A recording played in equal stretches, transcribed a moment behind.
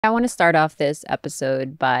I want to start off this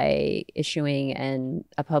episode by issuing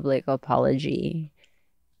a public apology.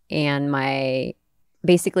 And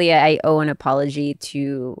basically I owe an apology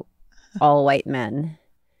to all white men.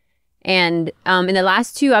 And in the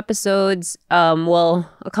last two episodes, a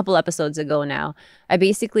couple episodes ago now, I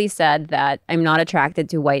basically said that I'm not attracted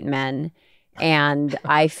to white men. And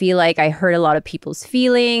I feel like I hurt a lot of people's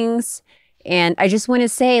feelings. And I just want to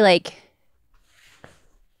say, like,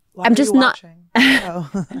 I'm just not. Oh.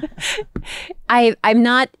 I'm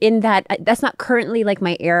not in that. That's not currently like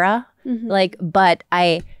my era. Mm-hmm. Like, but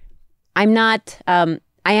I'm not. I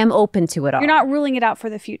am open to it all. You're not ruling it out for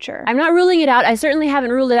the future. I'm not ruling it out. I certainly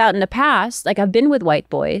haven't ruled it out in the past. Like, I've been with white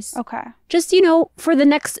boys. Okay. Just, for the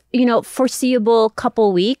next, foreseeable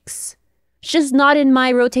couple weeks. It's just not in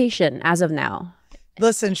my rotation as of now.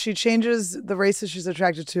 Listen, she changes the races she's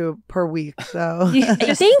attracted to per week, so.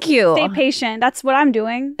 Thank you. Stay patient. That's what I'm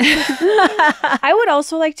doing. I would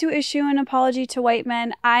also like to issue an apology to white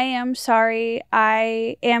men. I am sorry.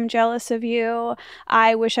 I am jealous of you.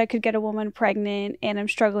 I wish I could get a woman pregnant, and I'm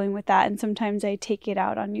struggling with that, and sometimes I take it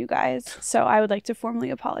out on you guys. So I would like to formally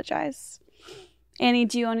apologize. Annie,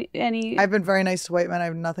 do you want any? I've been very nice to white men. I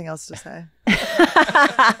have nothing else to say.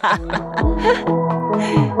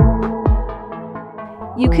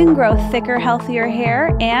 You can grow thicker, healthier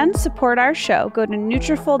hair and support our show. Go to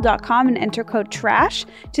Nutrafol.com and enter code TRASH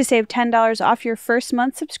to save $10 off your first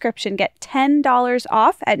month subscription. Get $10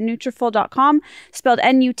 off at Nutrafol.com, spelled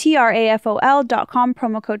Nutrafol.com,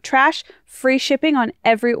 promo code TRASH. Free shipping on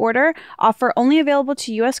every order. Offer only available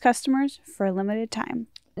to U.S. customers for a limited time.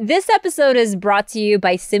 This episode is brought to you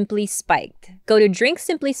by Simply Spiked. Go to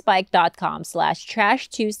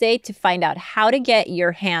drinksimpliespiked.com/TrashTuesday to find out how to get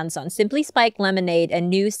your hands on Simply Spiked Lemonade and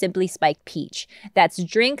new Simply Spiked Peach. That's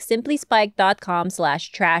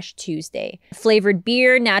drinksimpliespiked.com/TrashTuesday. Flavored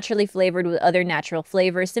beer, naturally flavored with other natural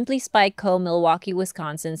flavors. Simply Spiked Co., Milwaukee,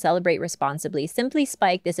 Wisconsin. Celebrate responsibly. Simply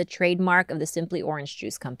Spiked is a trademark of the Simply Orange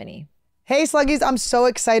Juice Company. Hey, Sluggies, I'm so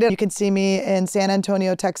excited. You can see me in San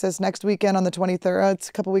Antonio, Texas next weekend on the 23rd. It's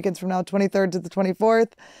a couple weekends from now, 23rd to the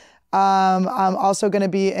 24th. I'm also going to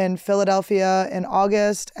be in Philadelphia in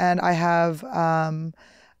August, and I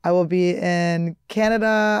will be in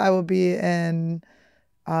Canada. I will be in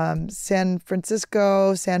San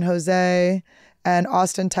Francisco, San Jose, and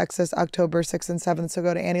Austin, Texas, October 6th and 7th. So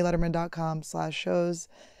go to annieletterman.com/shows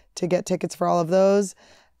to get tickets for all of those.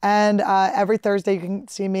 And every Thursday, you can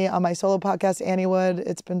see me on my solo podcast, Annie Wood.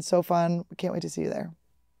 It's been so fun. Can't wait to see you there.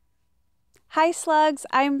 Hi, Slugs.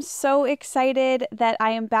 I'm so excited that I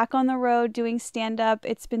am back on the road doing stand-up.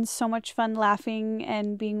 It's been so much fun laughing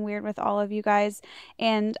and being weird with all of you guys.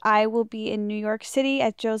 And I will be in New York City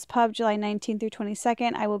at Joe's Pub, July 19th through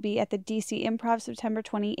 22nd. I will be at the DC Improv, September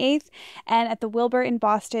 28th. And at the Wilbur in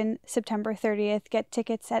Boston, September 30th. Get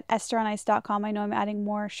tickets at EstherOnIce.com. I know I'm adding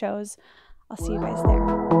more shows. I'll see you guys there.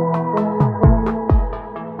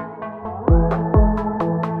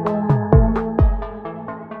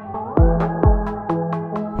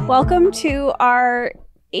 Welcome to our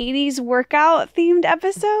 80s workout themed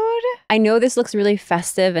episode. I know this looks really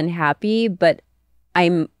festive and happy, but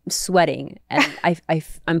I'm sweating and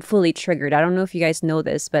I'm fully triggered. I don't know if you guys know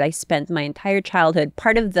this, but I spent my entire childhood,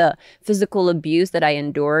 part of the physical abuse that I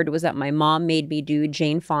endured was that my mom made me do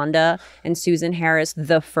Jane Fonda and Susan Harris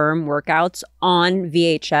The Firm workouts on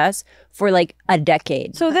VHS for like a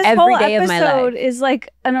decade. So this every whole day of my life episode is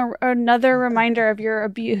like another reminder of your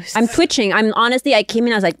abuse. I'm twitching. I came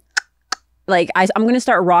in, I was like I'm going to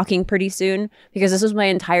start rocking pretty soon because this was my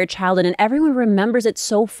entire childhood and everyone remembers it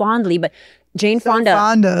so fondly, but Jane Fonda,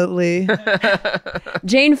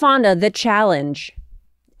 Jane Fonda, The Challenge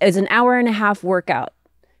is an hour and a half workout.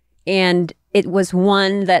 And it was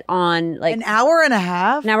one that on like an hour and a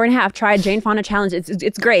half. Tried Jane Fonda Challenge.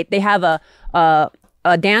 It's great. They have a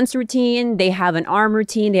dance routine. They have an arm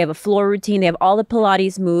routine. They have a floor routine. They have all the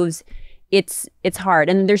Pilates moves. It's hard.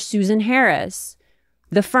 And there's Susan Harris,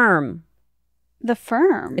 The Firm. The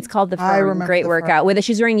Firm. It's called The Firm. I remember Great The workout. Firm.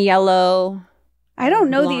 She's wearing yellow. I don't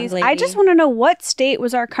know these. Lady. I just want to know what state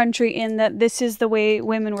was our country in that this is the way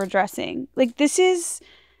women were dressing. Like this is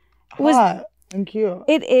hot and cute.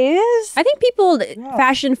 It is. I think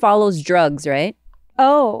fashion follows drugs, right?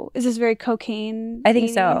 Oh, is this very cocaine? I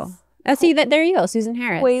think so. See that there you go, Susan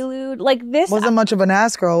Harris. Quaalude, like this wasn't much of an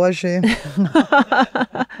ass girl, was she?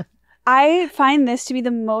 I find this to be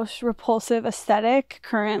the most repulsive aesthetic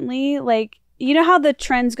currently. Like, you know how the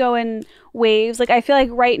trends go in waves? Like, I feel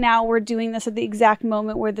like right now we're doing this at the exact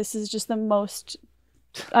moment where this is just the most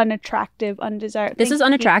unattractive, undesired. This is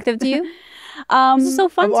unattractive to you? This is so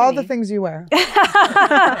fun of to all me. the things you wear.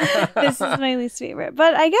 This is my least favorite.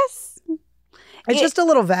 But I guess It's just a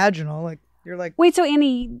little vaginal. Like you're like. Wait, so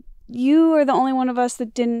Annie, you are the only one of us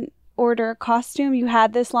that didn't order a costume. You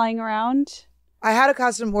had this lying around. I had a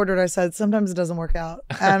costume ordered. I said sometimes it doesn't work out,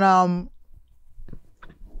 and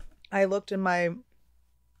I looked in my.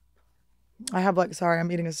 I have like, sorry,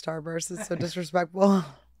 I'm eating a Starburst. It's so disrespectful,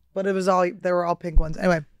 but it was all, they were all pink ones.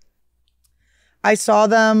 Anyway, I saw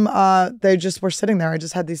them. They just were sitting there. I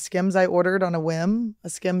just had these Skims I ordered on a whim, a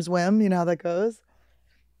Skims whim. You know how that goes.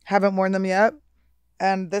 Haven't worn them yet,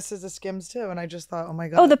 and this is a Skims too. And I just thought, oh my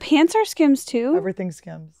god. Oh, the pants are Skims too. Everything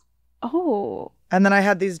Skims. Oh. And then I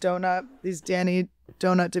had these Danny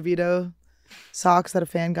Donut DeVito socks that a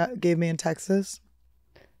fan gave me in Texas.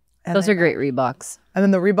 And Those are great Reeboks. And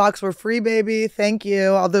then the Reeboks were free, baby. Thank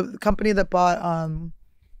you. The company that bought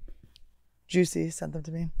Juicy sent them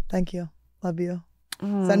to me. Thank you. Love you.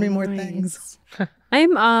 Oh, Send me more things.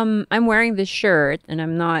 I'm wearing this shirt and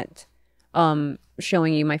I'm not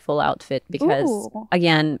showing you my full outfit because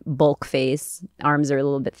again, bulk face. Arms are a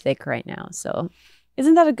little bit thick right now. So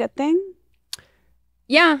isn't that a good thing?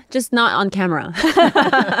 Yeah, just not on camera.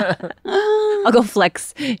 I'll go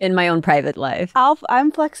flex in my own private life.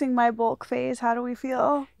 I'm flexing my bulk phase. How do we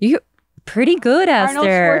feel? You pretty good, Esther. Arnold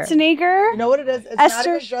Schwarzenegger. You know what it is? It's Esther.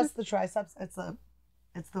 not even just the triceps. It's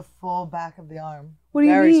the full back of the arm. What do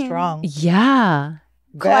you Very mean? strong. Yeah.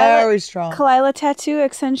 Very strong. Khalyla tattoo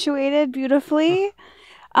accentuated beautifully.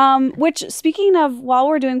 Which, speaking of, while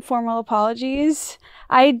we're doing formal apologies,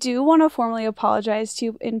 I do want to formally apologize to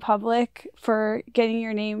you in public for getting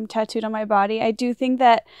your name tattooed on my body. I do think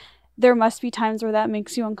that there must be times where that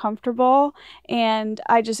makes you uncomfortable. And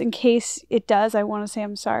I just, in case it does, I want to say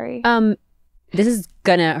I'm sorry. This is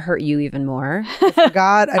gonna hurt you even more. I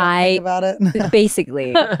forgot. I didn't think about it.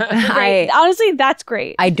 Basically. Honestly, that's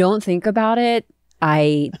great. I don't think about it.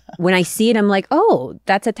 When I see it, I'm like, oh,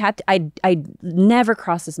 that's a tattoo. I never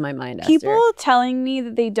crosses my mind, Esther. People telling me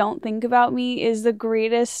that they don't think about me is the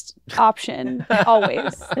greatest option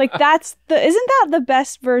always. Like isn't that the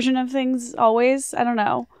best version of things always? I don't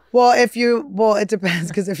know. Well, it depends,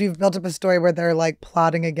 because if you've built up a story where they're like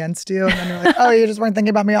plotting against you and then you're like, oh, you just weren't thinking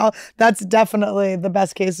about me all, that's definitely the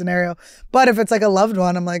best case scenario. But if it's like a loved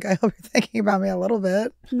one, I'm like, I hope you're thinking about me a little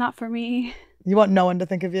bit. Not for me. You want no one to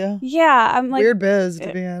think of you? Yeah, I'm like... Weird biz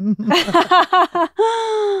to be in.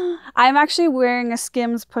 I'm actually wearing a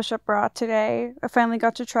Skims push-up bra today. I finally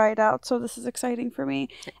got to try it out, so this is exciting for me.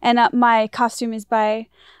 And my costume is by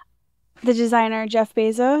the designer Jeff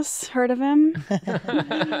Bezos. Heard of him?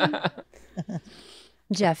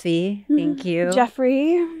 Jeffy, thank you.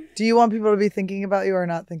 Jeffrey. Do you want people to be thinking about you or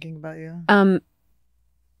not thinking about you? I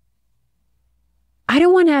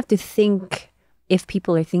don't want to have to think if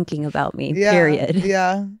people are thinking about me, period.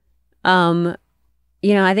 Yeah. I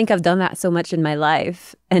think I've done that so much in my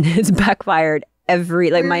life and it's backfired my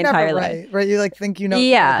entire life. Right? You like think thinking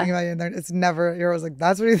about you, and it's never, you're always like,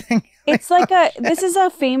 that's what you think. It's like this is a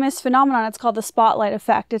famous phenomenon. It's called the spotlight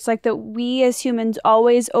effect. It's like that we as humans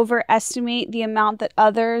always overestimate the amount that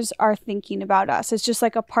others are thinking about us. It's just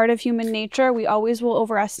like a part of human nature. We always will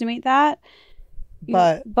overestimate that.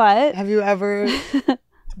 But have you ever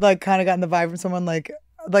like kind of gotten the vibe from someone like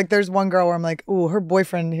there's one girl where I'm like, ooh, her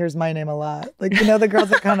boyfriend hears my name a lot. Like, the girls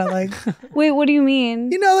that kind of like... Wait, what do you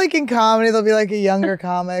mean? Like in comedy, there'll be like a younger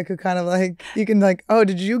comic who kind of like, you can like, oh,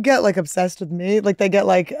 did you get like obsessed with me? Like they get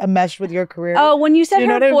like enmeshed with your career. Oh, when you said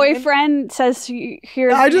her boyfriend says he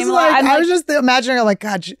hears I was just imagining, I'm like,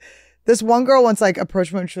 God, this one girl once like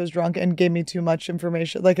approached me when she was drunk and gave me too much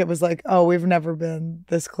information. Like it was like, oh, we've never been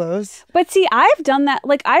this close. But see, I've done that.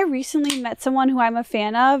 Like I recently met someone who I'm a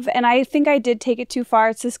fan of, and I think I did take it too far.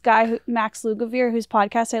 It's this guy, Max Lugavere, whose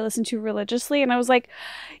podcast I listen to religiously. And I was like,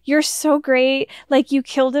 you're so great. Like you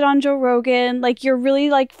killed it on Joe Rogan. Like you're really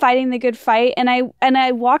like fighting the good fight. And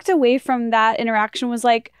I walked away from that interaction was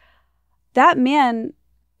like, that man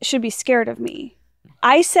should be scared of me.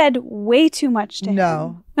 I said way too much to him.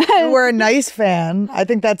 No. You were a nice fan. I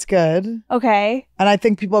think that's good. Okay. And I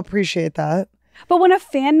think people appreciate that. But when a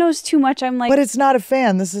fan knows too much, I'm like... But it's not a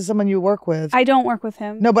fan. This is someone you work with. I don't work with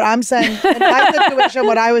him. No, but I'm saying, in my situation,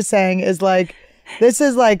 what I was saying is like, this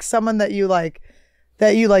is like someone that you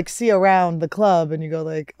see around the club and you go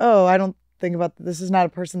like, oh, I don't think about, this is not a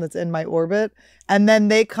person that's in my orbit. And then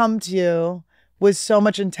they come to you with so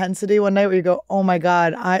much intensity one night where you go, oh my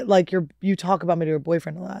God, you talk about me to your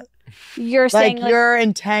boyfriend a lot. You're saying like you're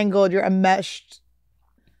entangled, you're enmeshed.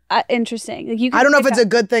 Interesting. Like I don't know if it's a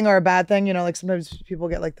good thing or a bad thing. Like sometimes people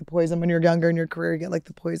get like the poison when you're younger in your career, you get like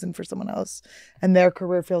the poison for someone else. And their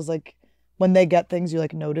career feels like when they get things, you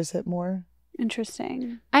like notice it more.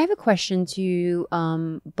 Interesting. I have a question to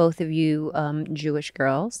both of you Jewish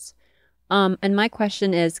girls. And my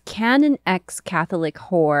question is, can an ex-Catholic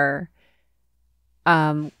whore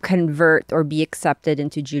convert or be accepted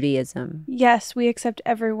into Judaism? Yes, we accept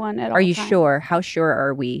everyone at all Are you times. sure? How sure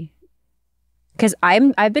are we? Because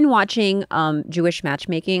I've been watching Jewish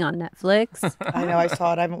matchmaking on Netflix. I know, I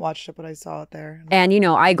saw it. I haven't watched it, but I saw it there. And,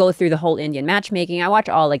 I go through the whole Indian matchmaking. I watch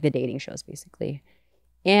all like the dating shows, basically.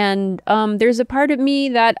 And there's a part of me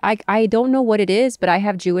that I don't know what it is, but I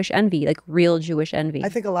have Jewish envy, like real Jewish envy. I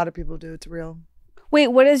think a lot of people do. It's real. Wait,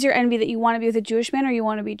 what is your envy, that you want to be with a Jewish man or you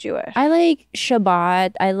want to be Jewish? I like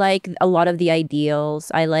Shabbat. I like a lot of the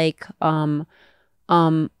ideals. I like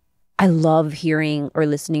I love hearing or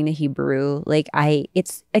listening to Hebrew.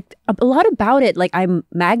 It's like a lot about it. Like I'm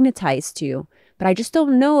magnetized to, but I just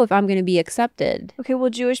don't know if I'm going to be accepted. Okay, well,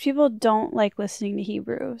 Jewish people don't like listening to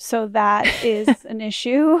Hebrew, so that is an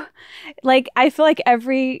issue. Like, I feel like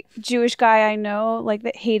every Jewish guy I know, like,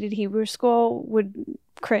 that hated Hebrew school would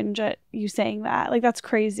cringe at you saying that. Like, that's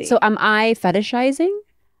crazy. So am I fetishizing?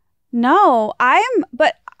 No,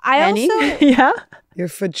 but I Any? also... Yeah. You're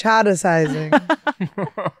fachaticizing.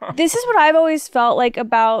 This is what I've always felt like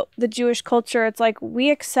about the Jewish culture. It's like, we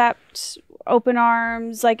accept open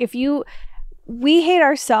arms. Like, we hate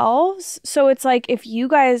ourselves. So it's like,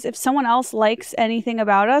 if someone else likes anything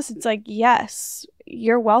about us, it's like, yes,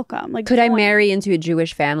 you're welcome. Like, Could I marry into a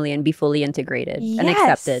Jewish family and be fully integrated and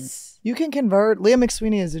accepted? You can convert. Leah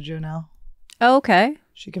McSweeney is a Jew now. Oh, okay.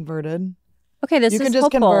 She converted. Okay, this You is can just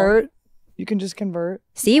hopeful. convert. You can just convert.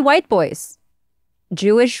 See, white boys.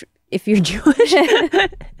 Jewish, if you're Jewish,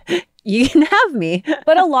 you can have me.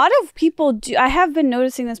 But a lot of people do. I have been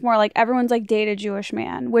noticing this more. Like, everyone's like, date a Jewish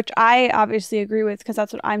man, which I obviously agree with because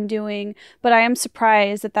that's what I'm doing. But I am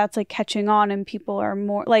surprised that that's like catching on, and people are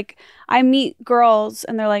more like, I meet girls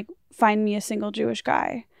and they're like, find me a single Jewish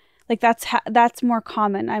guy. Like, that's more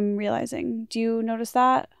common, I'm realizing. Do you notice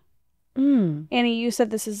that? Annie, you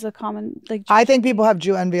said this is a common, like, I think people have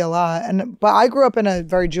Jew envy a lot, but I grew up in a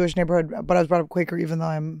very Jewish neighborhood. But I was brought up Quaker, even though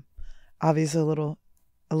I'm obviously a little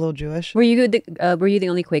Jewish. Were you the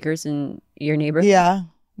only Quakers in your neighborhood? Yeah,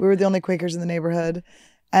 we were the only Quakers in the neighborhood,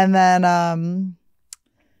 and then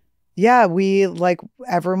yeah, we like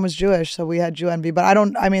everyone was Jewish, so we had Jew envy. But I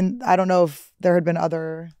don't know if there had been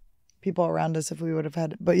other people around us if we would have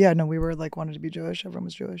had, but yeah, no, we were like wanted to be Jewish. Everyone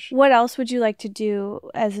was Jewish. what else would you like to do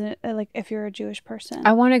as like if you're a Jewish person?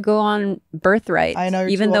 I want to go on Birthright. I know, you're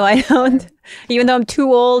even too though old. I don't, even though I'm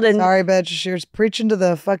too old and Sorry, bitch. She was preaching to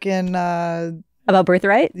the fucking. about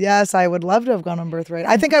Birthright. Yes, I would love to have gone on Birthright.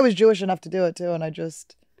 I think I was Jewish enough to do it too, and I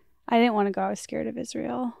didn't want to go. I was scared of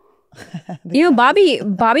Israel.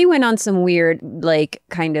 Bobby went on some weird, like,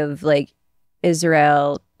 kind of like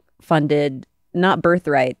Israel funded, not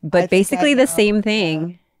Birthright, but basically the same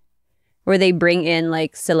thing, where they bring in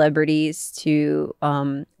like celebrities to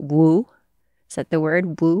woo. Is that the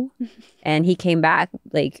word? Woo? And he came back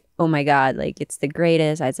like, oh my God, like, it's the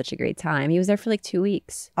greatest. I had such a great time. He was there for like 2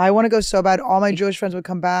 weeks. I want to go so bad. All my Jewish friends would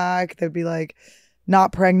come back. They'd be like,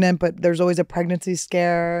 not pregnant, but there's always a pregnancy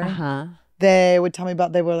scare. Uh-huh. They would tell me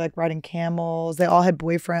about, they were like riding camels. They all had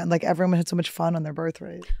boyfriends. Like, everyone had so much fun on their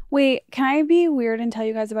Birthright. Wait, can I be weird and tell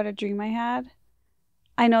you guys about a dream I had?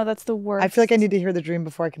 I know that's the worst. I feel like I need to hear the dream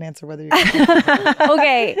before I can answer whether you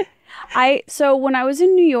Okay. So when I was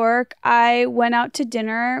in New York, I went out to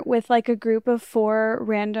dinner with like a group of 4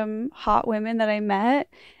 random hot women that I met.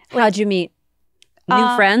 How'd you meet?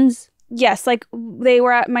 New friends? Yes, like they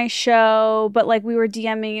were at my show, but like we were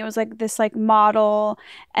DMing. It was like this like model,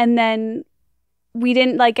 and then we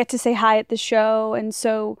didn't like get to say hi at the show, and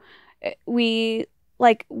so we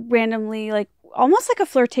like randomly, like almost like a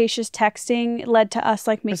flirtatious texting led to us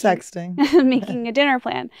like making a dinner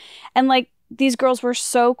plan. And like these girls were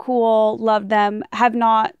so cool, loved them, have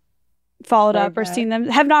not followed up or seen them,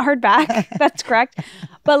 have not heard back. That's correct.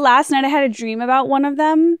 But last night I had a dream about one of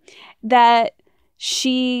them that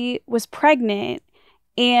she was pregnant,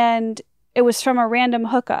 and it was from a random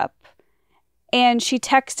hookup. And she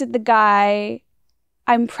texted the guy,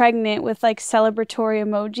 I'm pregnant, with like celebratory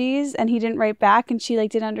emojis, and he didn't write back, and she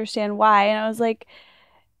like didn't understand why. And I was like,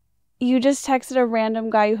 you just texted a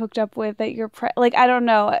random guy you hooked up with that you're like, I don't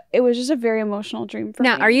know. It was just a very emotional dream for me.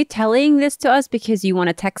 Now, are you telling this to us because you want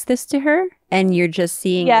to text this to her and you're just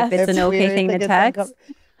seeing if it's an okay thing to text?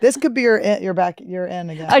 This could be your in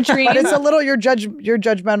again. A dream. But it's a little, you're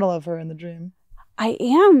judgmental of her in the dream. I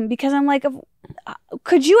am, because I'm like,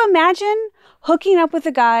 could you imagine hooking up with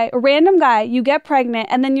a random guy, you get pregnant,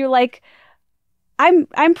 and then you're like,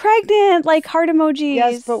 I'm pregnant, like heart emojis.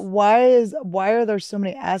 Yes, but why are there so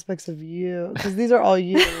many aspects of you? Because these are all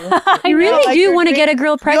you. You really do want to get a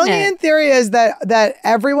girl pregnant. The Jungian theory is that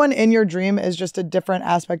everyone in your dream is just a different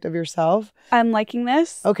aspect of yourself. I'm liking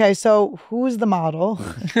this. Okay, so who's the model?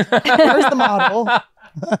 Where's the model?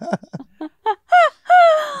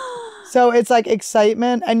 So it's like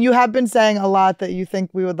excitement. And you have been saying a lot that you think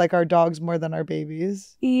we would like our dogs more than our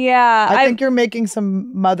babies. Yeah. I think you're making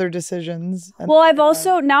some mother decisions. Well, I've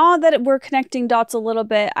also, now that we're connecting dots a little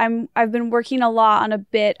bit, I've been working a lot on a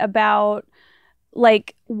bit about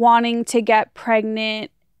like wanting to get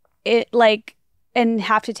pregnant, and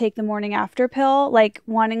have to take the morning after pill, like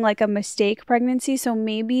wanting like a mistake pregnancy. So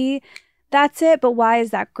maybe that's it. But why is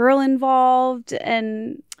that girl involved?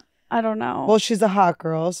 And I don't know. Well, she's a hot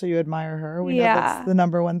girl, so you admire her. We know that's the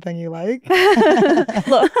number one thing you like.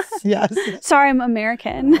 Looks. Yes. Sorry, I'm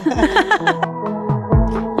American.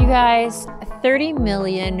 You guys, 30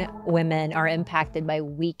 million women are impacted by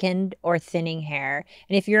weakened or thinning hair.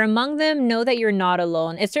 And if you're among them, know that you're not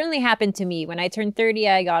alone. It certainly happened to me. When I turned 30,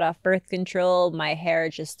 I got off birth control. My hair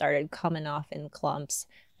just started coming off in clumps.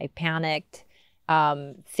 I panicked.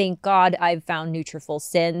 Thank God I've found Nutrafol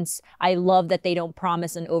since. I love that they don't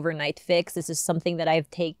promise an overnight fix. This is something that I've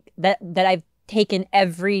taken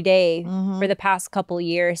every day for the past couple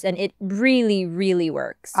years, and it really, really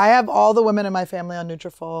works. I have all the women in my family on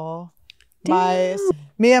Nutrafol.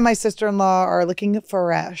 Me and my sister-in-law are looking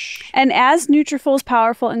fresh. And as Nutrafol's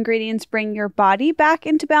powerful ingredients bring your body back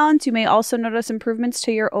into balance, you may also notice improvements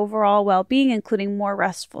to your overall well-being, including more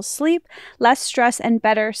restful sleep, less stress, and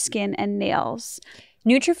better skin and nails.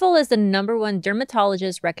 Nutrafol is the #1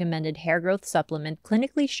 dermatologist recommended hair growth supplement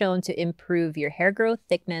clinically shown to improve your hair growth,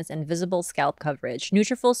 thickness, and visible scalp coverage.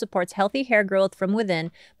 Nutrafol supports healthy hair growth from within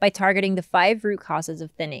by targeting the 5 root causes of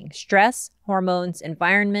thinning: stress, hormones,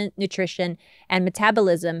 environment, nutrition, and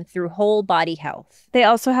metabolism through whole body health. They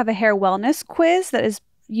also have a hair wellness quiz that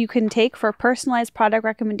you can take for personalized product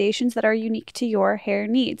recommendations that are unique to your hair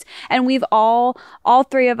needs. And we've all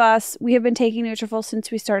 3 of us, we have been taking Nutrafol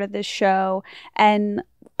since we started this show. And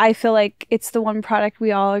I feel like it's the one product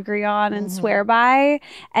we all agree on and swear by.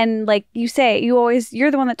 And like you say,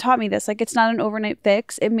 you're the one that taught me this. Like, it's not an overnight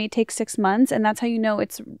fix. It may take 6 months, and that's how you know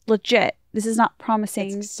it's legit. This is not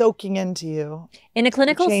promising. It's soaking into you.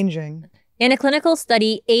 Changing. In a clinical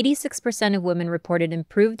study, 86% of women reported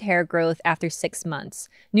improved hair growth after 6 months.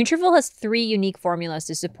 Nutrafol has 3 unique formulas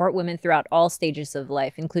to support women throughout all stages of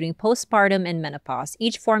life, including postpartum and menopause.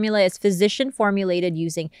 Each formula is physician-formulated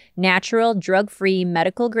using natural, drug-free,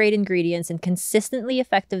 medical-grade ingredients and consistently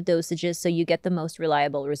effective dosages so you get the most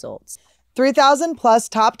reliable results. 3,000 plus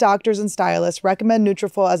top doctors and stylists recommend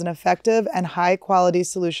Nutrafol as an effective and high-quality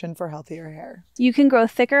solution for healthier hair. You can grow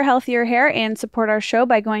thicker, healthier hair and support our show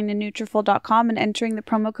by going to Nutrafol.com and entering the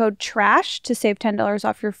promo code TRASH to save $10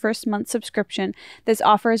 off your first month subscription. This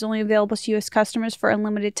offer is only available to U.S. customers for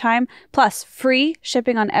unlimited time, plus free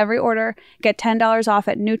shipping on every order. Get $10 off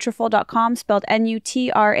at Nutrafol.com, spelled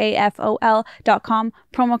Nutrafol.com,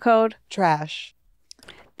 promo code TRASH.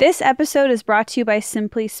 This episode is brought to you by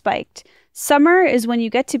Simply Spiked. Summer is when you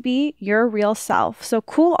get to be your real self. So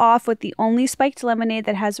cool off with the only spiked lemonade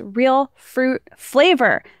that has real fruit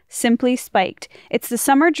flavor. Simply Spiked. It's the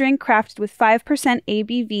summer drink crafted with 5%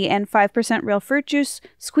 ABV and 5% real fruit juice,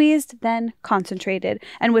 squeezed, then concentrated.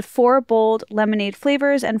 And with 4 bold lemonade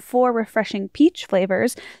flavors and 4 refreshing peach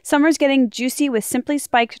flavors, summer's getting juicy with Simply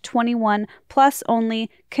Spiked 21 plus only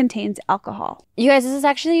contains alcohol. You guys, this is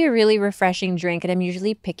actually a really refreshing drink, and I'm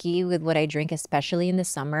usually picky with what I drink, especially in the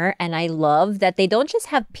summer. And I love that they don't just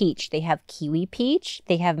have peach. They have kiwi peach,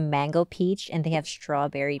 they have mango peach, and they have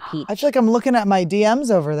strawberry peach. I feel like I'm looking at my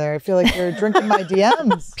DMs over there. I feel like you're drinking my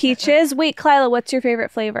DMs. Peaches. Wait, Khalyla, what's your favorite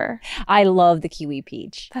flavor? I love the kiwi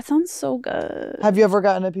peach. That sounds so good. Have you ever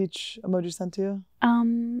gotten a peach emoji sent to you?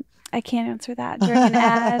 I can't answer that during an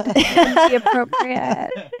ad. It wouldn't be appropriate.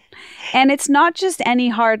 And it's not just any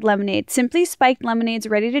hard lemonade. Simply Spiked Lemonade's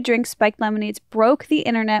ready-to-drink spiked lemonades broke the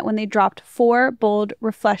internet when they dropped 4 bold,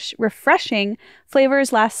 refreshing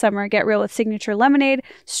flavors last summer. Get real with signature lemonade,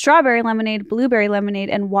 strawberry lemonade, blueberry lemonade,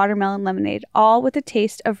 and watermelon lemonade, all with a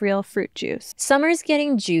taste of real fruit juice. Summer's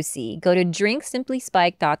getting juicy. Go to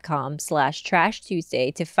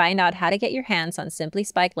drinksimplysPiked.com/TrashTuesday to find out how to get your hands on Simply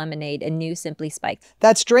Spiked Lemonade and new Simply Spiked.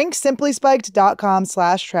 That's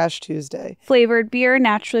drinksimplysPiked.com/TrashTuesday. Flavored beer,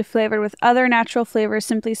 naturally flavored with other natural flavors.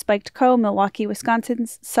 Simply Spiked Co., Milwaukee, Wisconsin.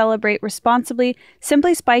 Celebrate responsibly.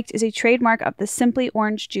 Simply Spiked is a trademark of the Simply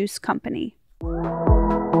Orange Juice Company.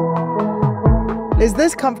 Is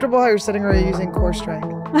this comfortable how you're sitting, or are you using core strength?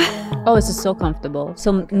 Oh, this is so comfortable.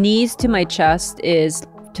 So knees to my chest is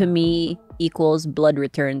to me equals blood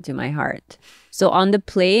return to my heart. So on the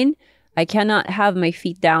plane, I cannot have my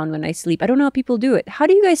feet down when I sleep. I don't know how people do it. How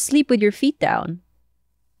do you guys sleep with your feet down?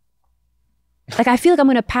 Like, I feel like I'm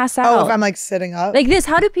going to pass out. Oh, if I'm like sitting up? Like this.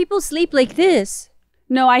 How do people sleep like this?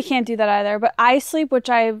 No, I can't do that either. But I sleep, which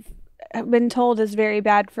I've been told is very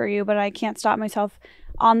bad for you, but I can't stop myself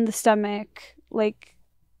on the stomach. Like,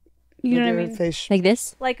 you know what I mean? Face. Like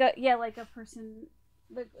this? Like a person,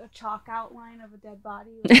 like a chalk outline of a dead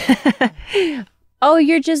body. Oh,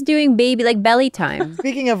 you're just doing baby, like belly time.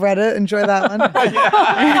 Speaking of Reddit, enjoy that one.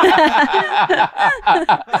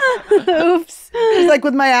 Oops. Just like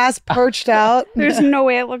with my ass perched out. There's no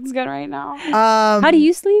way it looks good right now. How do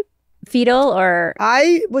you sleep? Fetal or?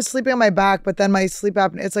 I was sleeping on my back, but then my sleep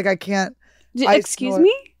apnea, it's like I can't. Excuse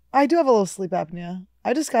me? I do have a little sleep apnea.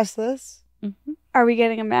 I discussed this. Mm-hmm. Are we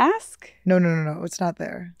getting a mask? No. It's not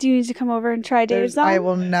there. Do you need to come over and try Dave's on? I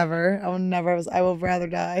will never. I will rather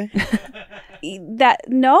die.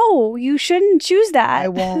 No, you shouldn't choose that. I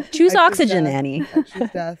won't. Choose I oxygen, death. Annie. I choose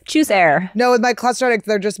death. Choose air. No, with my claustrophobic,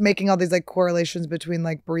 they're just making all these like correlations between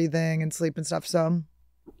like breathing and sleep and stuff. So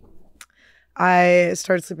I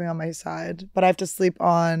started sleeping on my side, but I have to sleep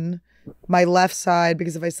on my left side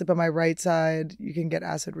because if I sleep on my right side, you can get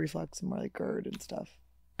acid reflux and more like GERD and stuff.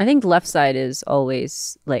 I think left side is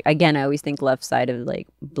always like, again, I always think left side of like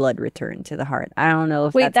blood return to the heart. I don't know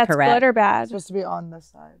if Wait, that's correct. good or bad? It's supposed to be on this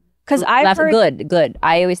side. Because I've heard good.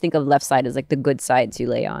 I always think of left side as like the good side to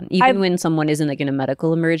lay on. Even when someone isn't like in a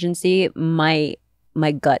medical emergency, my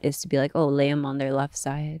gut is to be like, oh, lay them on their left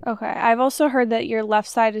side. Okay. I've also heard that your left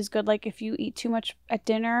side is good. Like if you eat too much at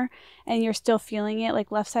dinner and you're still feeling it, like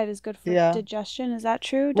left side is good for digestion. Is that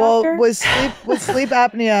true, doctor? Well, with sleep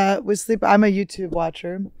apnea, I'm a YouTube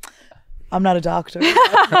watcher. I'm not a doctor.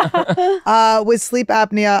 With sleep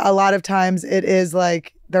apnea, a lot of times it is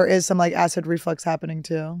like there is some like acid reflux happening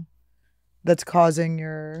too. That's causing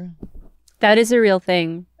your. That is a real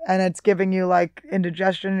thing. And it's giving you like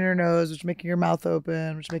indigestion in your nose, which is making your mouth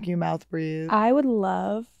open, which is making your mouth breathe. I would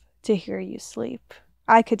love to hear you sleep.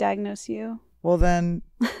 I could diagnose you. Well then,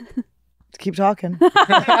 keep talking.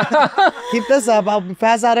 Keep this up. I'll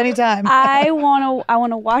pass out anytime. I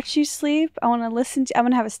wanna watch you sleep. I wanna listen to. I'm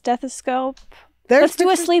gonna have a stethoscope. Let's do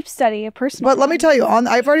a sleep study, a personal. But let me tell you,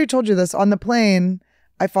 I've already told you this. On the plane,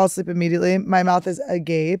 I fall asleep immediately. My mouth is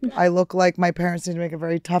agape. I look like my parents need to make a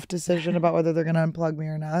very tough decision about whether they're going to unplug me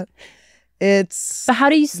or not. But how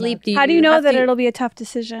do you sleep? How do you know that it'll be a tough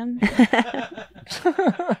decision?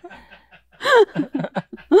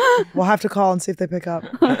 We'll have to call and see if they pick up.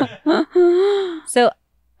 So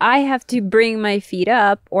I have to bring my feet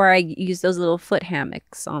up, or I use those little foot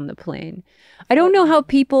hammocks on the plane. I don't know how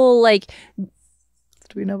people like.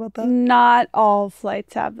 Do we know about that? Not all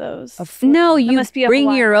flights have those. No, you must be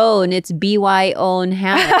bring your own. It's BY own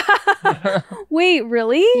hammock. Wait,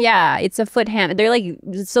 really? Yeah, it's a foot hammock. They're like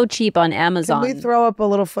so cheap on Amazon. Can we throw up a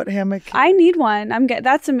little foot hammock? I need one.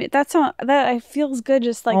 That feels good.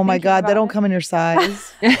 Just like oh my god, they don't come in your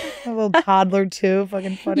size. A little toddler too.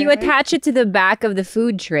 Fucking foot You hammock. attach it to the back of the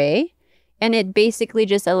food tray. And it basically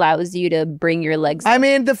just allows you to bring your legs I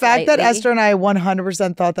mean, the fact that slightly. Esther and I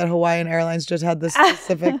 100% thought that Hawaiian Airlines just had this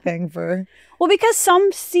specific thing for. Well, because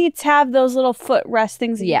some seats have those little footrest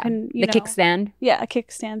things that you can, the kickstand. Yeah, a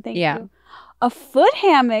kickstand. Thank you. A foot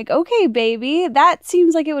hammock. Okay, baby. That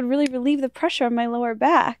seems like it would really relieve the pressure on my lower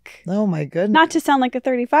back. Oh my goodness. Not to sound like a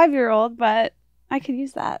 35-year-old, but I could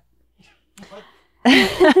use that.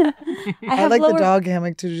 I like the dog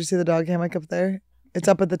hammock too. Did you see the dog hammock up there? It's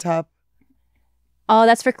up at the top. Oh,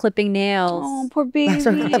 that's for clipping nails. Oh, poor baby. That's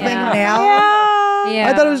for clipping nails? Yeah.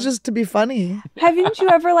 I thought it was just to be funny. Haven't you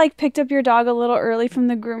ever like picked up your dog a little early from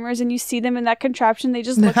the groomers and you see them in that contraption? They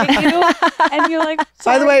just look at you and you're like,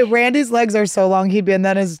 sorry. By the way, Randy's legs are so long, and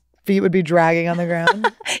then his feet would be dragging on the ground.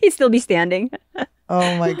 He'd still be standing.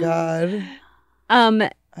 Oh my God.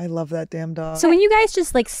 I love that damn dog. So when you guys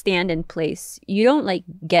just like stand in place, you don't like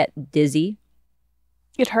get dizzy?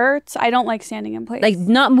 It hurts. I don't like standing in place. Like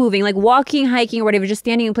not moving, like walking, hiking or whatever, just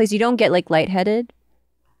standing in place. You don't get like lightheaded?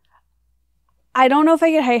 I don't know if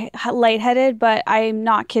I get lightheaded, but I'm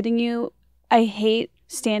not kidding you. I hate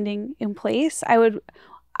standing in place. And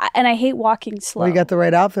I hate walking slow. Well, you got the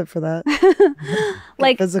right outfit for that.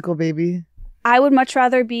 Like physical, baby. I would much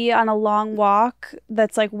rather be on a long walk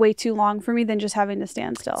that's like way too long for me than just having to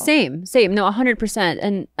stand still. Same. No, 100%.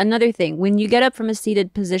 And another thing, when you get up from a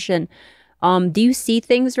seated position, do you see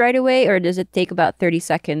things right away, or does it take about 30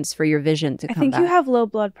 seconds for your vision to come back? I think you have low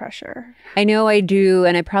blood pressure. I know I do,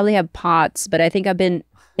 and I probably have POTS, but I think I've been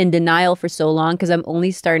in denial for so long because I'm only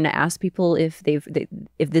starting to ask people if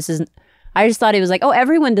this is I just thought it was like, oh,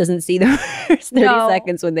 everyone doesn't see the first 30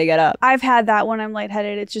 seconds when they get up. I've had that when I'm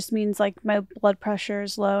lightheaded. It just means like my blood pressure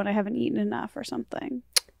is low and I haven't eaten enough or something.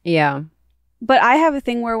 Yeah. But I have a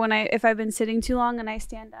thing where if I've been sitting too long and I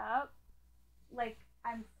stand up, like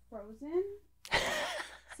I'm frozen.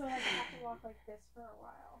 So like, I have to walk like this for a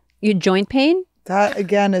while. Your joint pain? That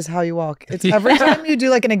again is how you walk. It's every time you do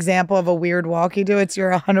like an example of a weird walk you do, it's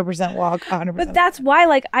your 100% walk, 100%. But that's why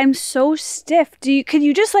like I'm so stiff. Could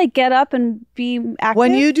you just like get up and be active?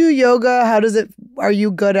 When you do yoga, are you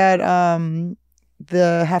good at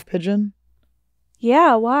the half pigeon?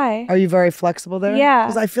 Yeah, why? Are you very flexible there? Yeah.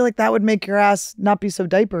 Because I feel like that would make your ass not be so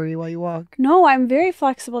diapery while you walk. No, I'm very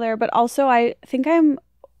flexible there, but also I think I'm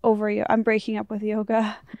I'm breaking up with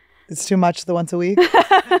yoga. It's too much the once a week.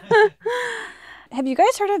 Have you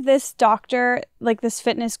guys heard of this doctor, like this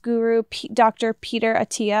fitness guru, Dr. Peter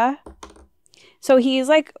Attia? So he's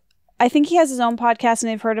like, I think he has his own podcast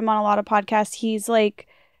and I've heard him on a lot of podcasts. He's like,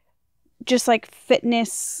 just like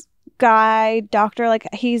fitness guy, doctor. Like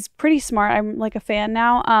he's pretty smart. I'm like a fan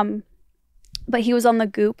now. But he was on the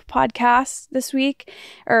Goop podcast this week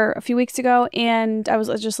or a few weeks ago. And I was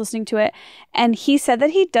just listening to it. And he said that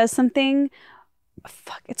he does something,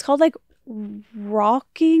 it's called like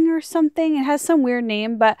rocking or something. It has some weird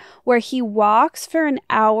name, but where he walks for an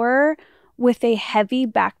hour with a heavy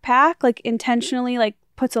backpack, like intentionally like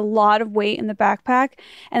puts a lot of weight in the backpack.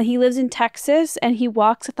 And he lives in Texas and he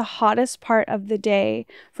walks at the hottest part of the day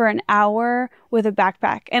for an hour with a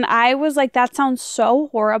backpack. And I was like, that sounds so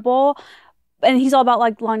horrible. And he's all about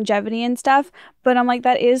like longevity and stuff. But I'm like,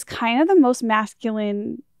 that is kind of the most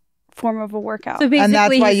masculine form of a workout. So and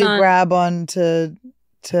that's why you grab on to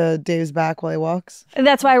Dave's back while he walks. And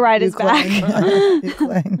that's why I ride his back. You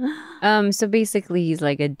cling. So basically he's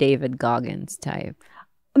like a David Goggins type.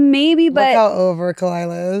 Maybe, but look how over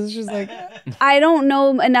Khalyla is. She's like, I don't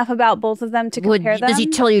know enough about both of them to compare them. Does he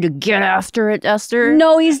tell you to get after it, Esther?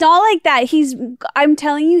 No, he's not like that. I'm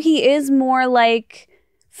telling you, he is more like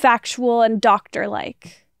factual and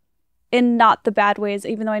doctor-like. In not the bad ways,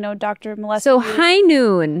 even though I know Dr. molested So you. high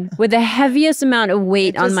noon with the heaviest amount of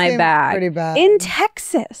weight on my back. Pretty bad. In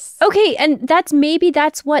Texas. Okay, and that's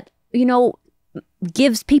what,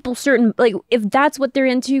 gives people certain, like, if that's what they're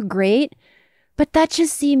into, great. But that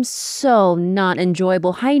just seems so not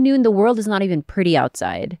enjoyable. High noon, the world is not even pretty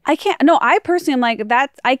outside. I personally am like,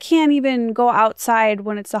 I can't even go outside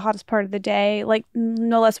when it's the hottest part of the day. Like,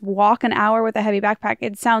 no less walk an hour with a heavy backpack.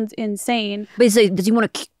 It sounds insane. But does he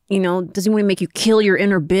want to... does he want to make you kill your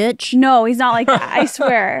inner bitch? No, he's not like that. I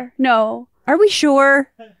swear. No. Are we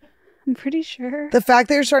sure? I'm pretty sure. The fact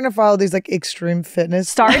that you're starting to follow these like extreme fitness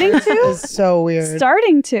Starting to? is so weird.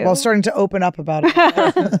 Starting to. Well, starting to open up about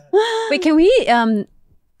it. Wait,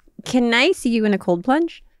 can I see you in a cold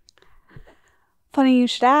plunge? Funny you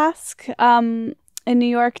should ask. In New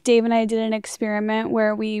York, Dave and I did an experiment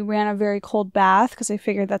where we ran a very cold bath because I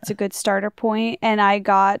figured that's a good starter point, and I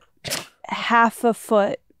got half a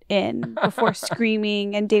foot in before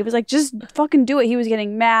screaming, and Dave was like, just fucking do it. He was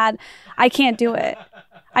getting mad. I can't do it.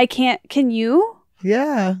 I can't. Can you?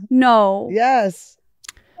 Yeah. No. Yes.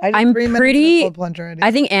 I'm pretty. Cold plunge already.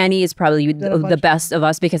 I think Annie is probably the best of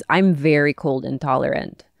us because I'm very cold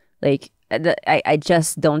intolerant. Like I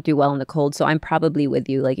just don't do well in the cold, so I'm probably with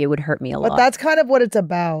you. Like it would hurt me a lot. But that's kind of what it's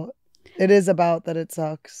about. It is about that it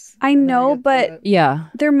sucks. I know, but yeah,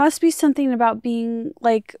 there must be something about being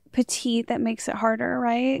like petite that makes it harder,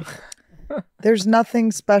 right? There's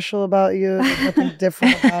nothing special about you. There's nothing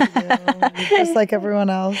different about you. You're just like everyone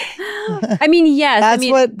else. I mean, yes.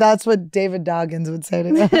 That's what David Goggins would say to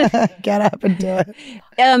you. Get up and do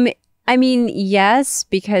it. I mean, yes,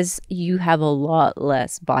 because you have a lot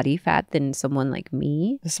less body fat than someone like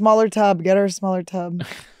me. A smaller tub. Get her a smaller tub.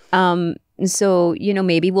 So,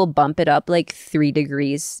 maybe we'll bump it up like 3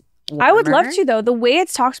 degrees warmer. I would love to, though. The way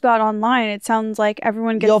it's talked about online, it sounds like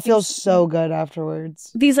everyone gets... You'll feel so good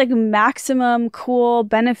afterwards. These like maximum cool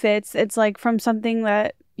benefits. It's like from something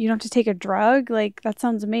that you don't have to take a drug. Like, that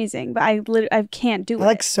sounds amazing. But I can't do it. I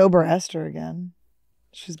like sober Esther again.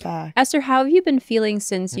 She's back. Esther, how have you been feeling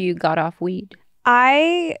since you got off weed?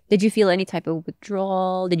 Did you feel any type of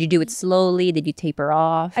withdrawal? Did you do it slowly? Did you taper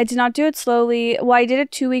off? I did not do it slowly. Well, I did a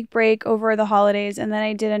 2-week break over the holidays, and then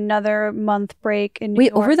I did another month break in New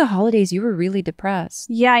York. Over the holidays, you were really depressed.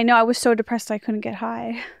 Yeah, I know. I was so depressed I couldn't get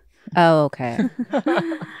high. Oh, okay.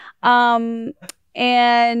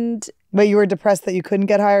 But you were depressed that you couldn't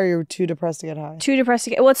get high, or you were too depressed to get high? Too depressed to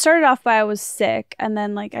get... Well, it started off by I was sick, and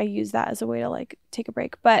then like I used that as a way to like take a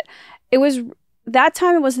break. But it was that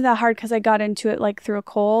time it wasn't that hard because I got into it like through a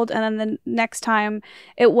cold. And then the next time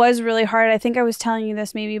it was really hard. I think I was telling you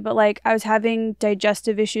this maybe, but like I was having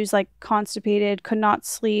digestive issues, like constipated, could not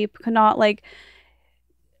sleep, could not like,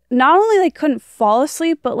 not only like couldn't fall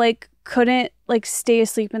asleep, but like couldn't like stay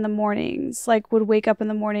asleep in the mornings, like would wake up in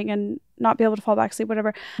the morning and not be able to fall back asleep,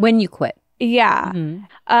 whatever. When you quit. Yeah.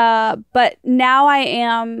 But now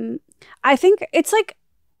I think it's like,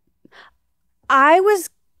 I was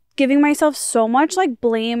giving myself so much like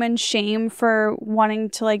blame and shame for wanting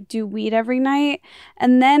to like do weed every night.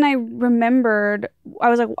 And then I remembered I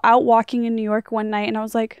was like out walking in New York one night and I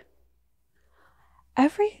was like,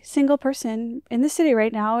 every single person in the city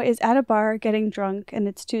right now is at a bar getting drunk and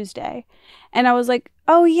it's Tuesday. And I was like,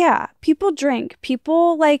 oh yeah, people drink,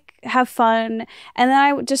 people like have fun. And then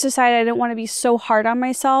I just decided I didn't want to be so hard on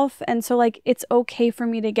myself. And so like, it's okay for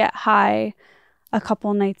me to get high a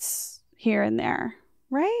couple nights here and there.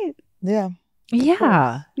 Right? Yeah.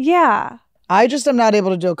 Yeah. Yeah. I just am not able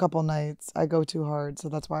to do a couple nights. I go too hard, so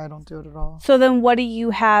that's why I don't do it at all. So then what do you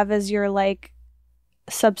have as your like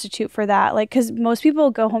substitute for that? Like, because most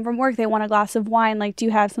people go home from work, they want a glass of wine. Like, do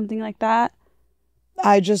you have something like that?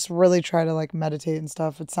 I just really try to like meditate and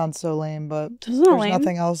stuff. It sounds so lame, but there's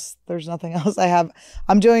nothing else. There's nothing else I have.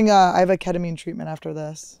 I have a ketamine treatment after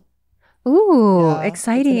this. Ooh, Yeah,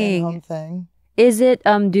 exciting. It's an in-home thing. Is it,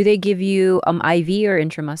 do they give you IV or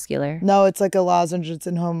intramuscular? No, it's like a lozenge. It's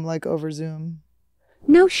in home, like over Zoom.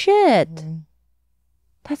 No shit.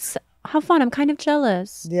 That's, how fun. I'm kind of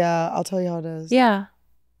jealous. Yeah, I'll tell you how it is. Yeah.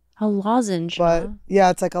 A lozenge. But huh? yeah,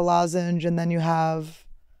 it's like a lozenge, and then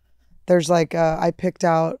there's like, I picked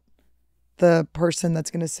out the person that's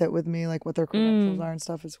going to sit with me, like what their credentials are and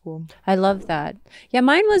stuff. Is cool. I love that. Yeah,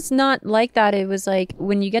 mine was not like that. It was like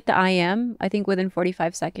when you get the IM, I think within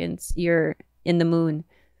 45 seconds, you're in the moon.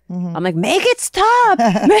 I'm like, make it stop.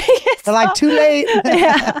 Make it stop. They're like, too late.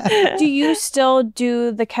 Yeah. Do you still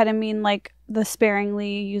do the ketamine, like the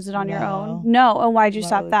sparingly use it on your own? No. And why'd you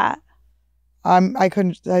stop that? I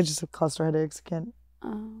just have cluster headaches. Can't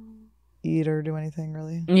eat or do anything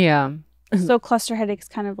really. Yeah. So cluster headaches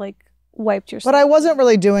kind of like wiped your sleep. But I wasn't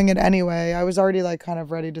really doing it anyway. I was already like kind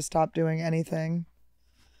of ready to stop doing anything.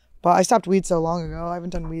 But I stopped weed so long ago. I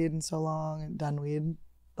haven't done weed in so long and done weed.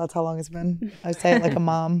 That's how long it's been. I say it like a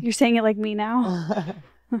mom. You're saying it like me now.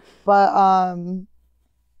 But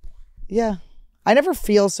yeah. I never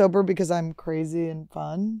feel sober because I'm crazy and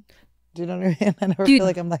fun. Do you know what I mean? I never feel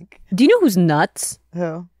like I'm like... Do you know who's nuts?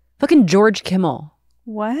 Who? Fucking George Kimmel.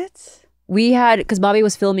 What? We had, because Bobby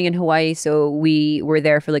was filming in Hawaii, so we were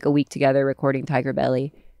there for like a week together recording Tiger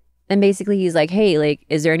Belly. And basically he's like, hey, like,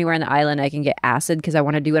 is there anywhere on the island I can get acid? Because I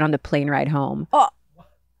want to do it on the plane ride home.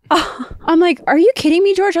 I'm like, are you kidding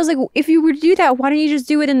me, George? I was like, if you were to do that, why don't you just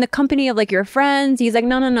do it in the company of like your friends? He's like,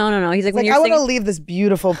 no. He's like, I want to leave this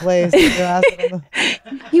beautiful place.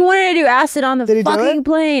 He wanted to do acid on the fucking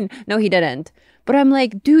plane. No, he didn't. But I'm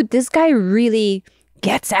like, dude, this guy really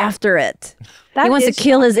gets after it. He wants to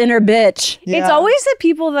kill his inner bitch. Yeah. It's always the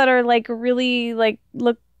people that are like really like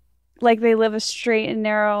look like they live a straight and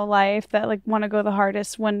narrow life that like want to go the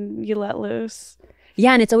hardest when you let loose.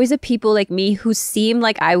 Yeah, and it's always the people like me who seem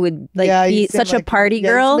like I would like be such a party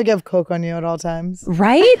girl. They have coke on you at all times.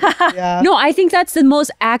 Right? Yeah. No, I think that's the most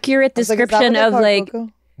accurate description of like,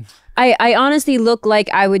 I honestly look like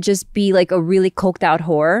I would just be like a really coked out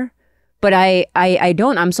whore. But I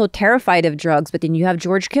don't. I'm so terrified of drugs. But then you have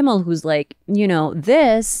George Kimmel who's like, you know,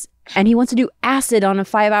 this, and he wants to do acid on a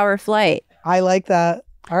 5-hour flight. I like that.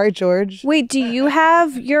 All right, George. Wait, do you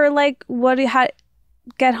have your like,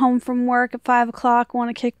 get home from work at 5 o'clock,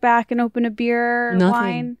 want to kick back and open a beer or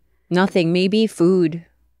wine? Nothing. Maybe food.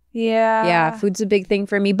 Yeah. Yeah, food's a big thing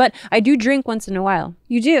for me. But I do drink once in a while.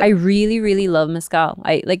 You do? I really, really love mezcal.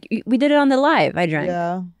 We did it on the live. I drank.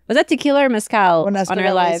 Yeah. Was that tequila or mezcal on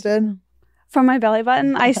our live? From my belly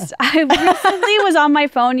button. I recently was on my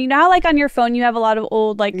phone. You know how like on your phone you have a lot of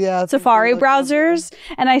old like Safari browsers?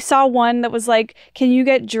 And I saw one that was like, can you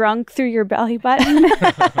get drunk through your belly button?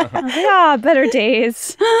 I was like, better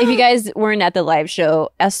days. If you guys weren't at the live show,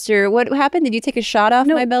 Esther, what happened? Did you take a shot off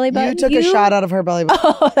my belly button? You took a shot out of her belly button.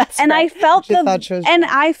 Oh, that's and right.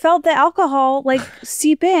 I felt the alcohol like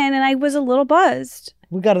seep in and I was a little buzzed.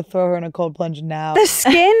 We got to throw her in a cold plunge now. The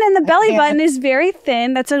skin and the belly button is very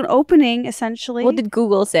thin. That's an opening, essentially. What did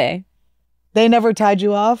Google say? They never tied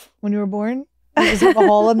you off when you were born? There was like a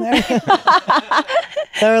hole in there?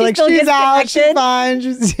 They were like, she's out, she's fine.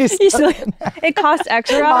 She's it costs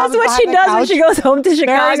extra. That's what she does when she goes home to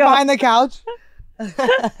Chicago. Mary's behind the couch.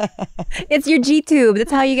 It's your G-tube.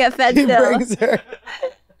 That's how you get fed still. Brings her.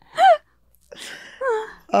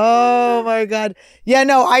 Oh my God. Yeah,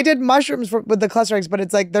 no, I did mushrooms with the cluster eggs, but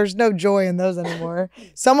it's like there's no joy in those anymore.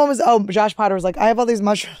 Josh Potter was like, I have all these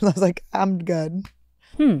mushrooms. I was like, I'm good.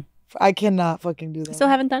 I cannot fucking do that. I still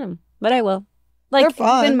haven't done them, but I will. Like, They're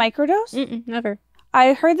fun. been microdose? Never.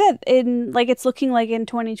 I heard that it's looking like in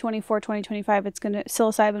 2024, 2025,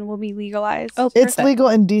 psilocybin will be legalized. Oh, it's perfect. legal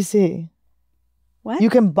in DC. What? You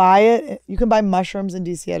can buy it. You can buy mushrooms in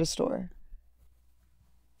DC at a store.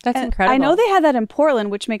 That's incredible. I know they had that in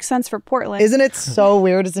Portland, which makes sense for Portland. Isn't it so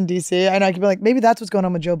weird it's in DC? I know I could be like, maybe that's what's going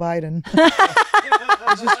on with Joe Biden.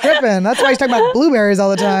 He's just tripping. That's why he's talking about blueberries all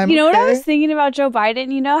the time. You know what I was thinking about Joe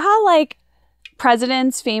Biden? You know how like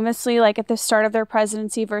presidents famously, like at the start of their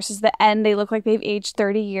presidency versus the end, they look like they've aged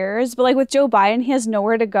 30 years. But like with Joe Biden, he has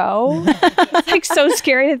nowhere to go. It's like so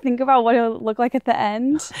scary to think about what he'll look like at the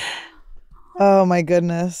end. Oh my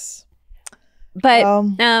goodness. But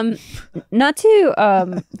not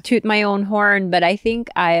to toot my own horn, but I think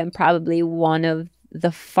I am probably one of the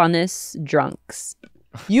funnest drunks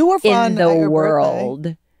You were fun in the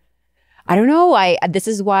world. I don't know. This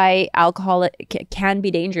is why alcohol can be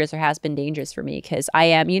dangerous or has been dangerous for me, because I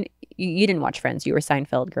am. You didn't watch Friends. You were a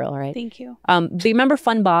Seinfeld girl, right? Thank you. Do you remember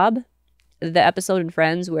Fun Bob, the episode in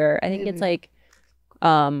Friends where I think it's like,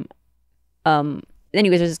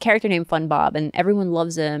 anyways, there's this character named Fun Bob, and everyone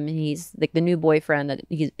loves him, and he's like the new boyfriend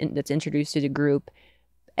that's introduced to the group,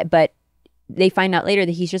 but they find out later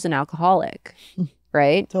that he's just an alcoholic,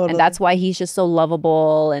 right? Totally. And that's why he's just so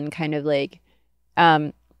lovable and kind of like,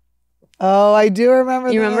 Oh, I do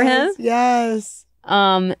remember. You remember him? Yes.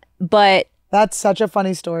 but That's such a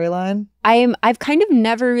funny storyline. I've kind of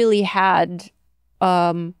never really had,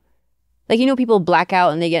 like, you know, people black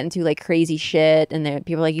out and they get into like crazy shit, and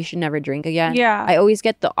people are like, you should never drink again. Yeah. I always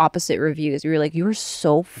get the opposite reviews. We were like, you were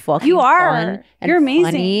so fucking You are. fun and You're amazing.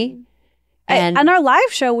 funny. And on our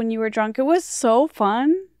live show when you were drunk, it was so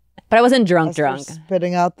fun. but I wasn't drunk.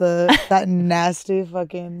 Spitting out that nasty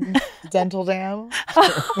fucking dental dam.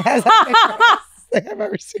 That's the worst thing I've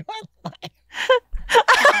ever seen in my life.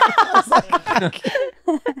 I was like, I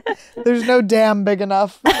can't. There's no dam big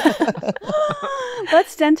enough.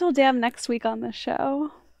 Let's dental dam next week on the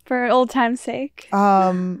show for old time's sake.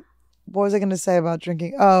 What was I going to say about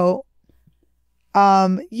drinking?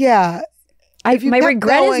 Yeah. My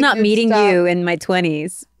regret is not meeting you in my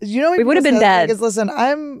 20s. You know, we would have been dead. Because listen,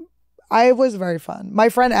 I was very fun. My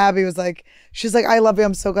friend Abby was like, she's like, I love you.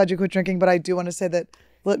 I'm so glad you quit drinking, but I do want to say that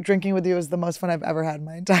drinking with you is the most fun I've ever had in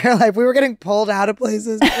my entire life. We were getting pulled out of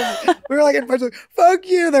places. We were like in parts like, fuck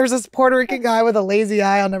you. There was this Puerto Rican guy with a lazy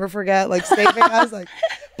eye, I'll never forget, like saving us, like,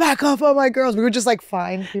 back off on my girls. We would just like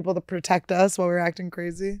find people to protect us while we were acting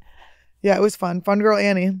crazy. Yeah, it was fun. Fun girl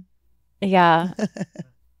Annie. Yeah.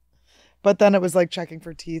 But then it was like checking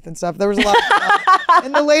for teeth and stuff. There was a lot of blood.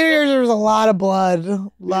 In the later years, there was a lot of blood.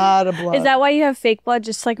 Is that why you have fake blood?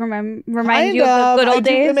 Just like remind Kind you of the good old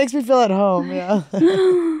days? It makes me feel at home, yeah.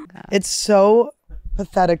 It's so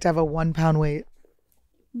pathetic to have a 1 pound weight.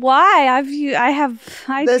 Why? I do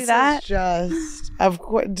that. Is just, of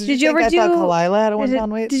course. Did you ever I thought Khalyla had a 1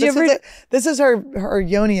 pound weight? This is her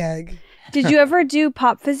yoni egg. Did you ever do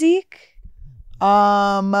Pop Physique? They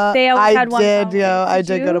always had 1 pound. Yeah, I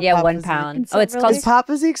did go to Pop 1 Physique. pound. So It's really? called. Is Pop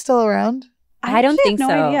Physique still around? I don't think have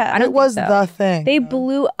so. no idea. I don't It was think so. the thing. They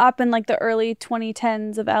blew up in like the early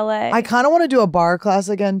 2010s of LA. I kind of want to do a bar class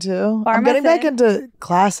again too. Bar I'm getting back method. into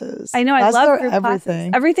classes. I know. I That's love their group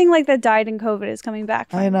everything. classes. Everything like that died in COVID is coming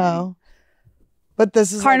back. I know. But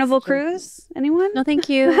this is Carnival like, Cruise? Anyone? No, thank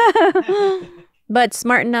you. But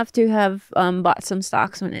smart enough to have bought some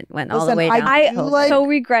stocks when it went all the Listen, way down. I to COVID. like- so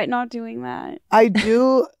regret not doing that. I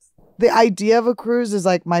do. The idea of a cruise is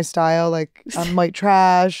like my style. Like I'm white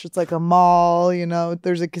trash. It's like a mall, you know,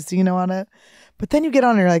 there's a casino on it. But then you get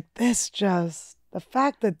on and you're like, the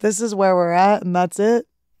fact that this is where we're at and that's it.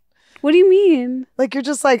 What do you mean? Like you're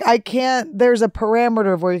just like, I can't, there's a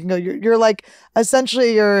parameter of where you can go. You're like,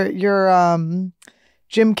 essentially you're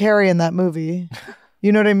Jim Carrey in that movie.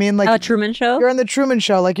 You know what I mean? Like Truman Show? you're in the Truman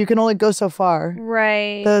Show. Like you can only go so far.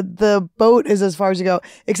 Right. The boat is as far as you go.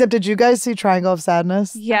 Except, did you guys see Triangle of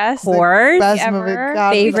Sadness? Yes. Of course. Best Ever. movie.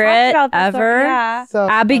 God, Favorite Talked about this ever. Yeah. So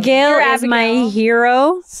Abigail You're is my Abigail.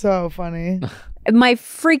 hero. So funny. My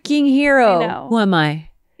freaking hero. I know. Who am I?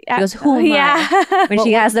 Yeah. She goes, who am I? When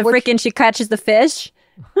she has the freaking, she catches the fish.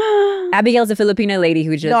 Abigail's a Filipino lady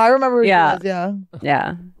who just, No, I remember who Yeah. she was, yeah.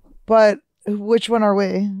 yeah. But which one are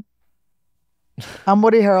we? I'm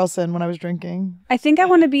Woody Harrelson when I was drinking. I think I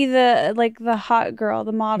want to be the hot girl,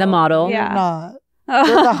 the model. The model. You're Yeah. not.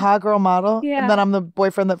 You're the hot girl model. Yeah. And then I'm the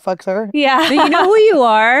boyfriend that fucks her. Yeah. Do you know who you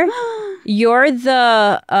are? You're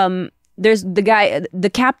the, there's the guy, the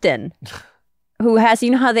captain who has, you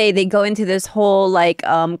know how they go into this whole like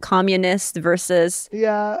communist versus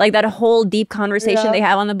like that whole deep conversation they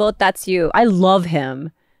have on the boat. That's you. I love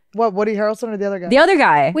him. What, Woody Harrelson or the other guy? The other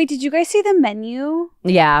guy. Wait, did you guys see the menu?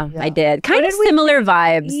 Yeah. I did. Kind of similar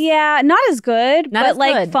vibes. Yeah, not as good, but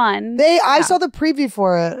like good. fun. I saw the preview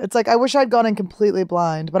for it. It's like I wish I'd gone in completely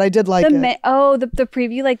blind, but I did like it. The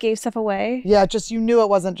preview like gave stuff away. Yeah, just you knew it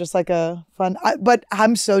wasn't just like a fun. But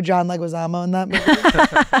I'm so John Leguizamo in that movie.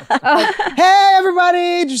 Like, hey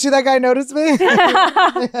everybody! Did you see that guy notice me?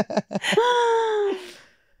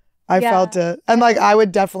 I felt it. And like I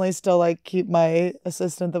would definitely still like keep my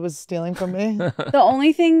assistant that was stealing from me.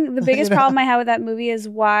 The biggest problem I had with that movie is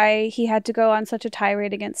why he had to go on such a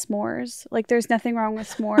tirade against s'mores. Like there's nothing wrong with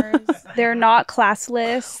s'mores. They're not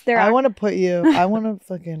classless. I want to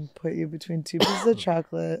fucking put you between two pieces of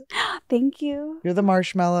chocolate. Thank you. You're the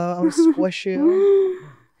marshmallow. I want to squish you.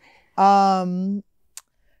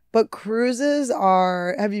 But cruises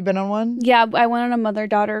have you been on one? Yeah, I went on a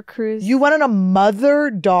mother-daughter cruise. You went on a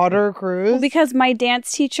mother-daughter cruise? Well, because my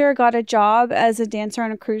dance teacher got a job as a dancer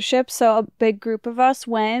on a cruise ship, so a big group of us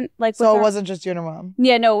went. So it wasn't just you and your mom?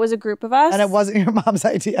 Yeah, no, it was a group of us. And it wasn't your mom's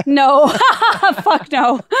idea? No. Fuck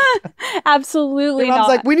no. Absolutely your mom's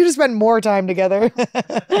not. like, we need to spend more time together.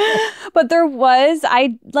 But there was,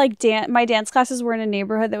 my dance classes were in a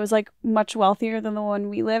neighborhood that was like much wealthier than the one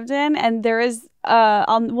we lived in. And there is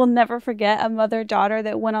we'll never forget a mother-daughter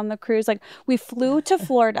that went on the cruise. Like we flew to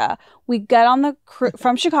Florida, we get on the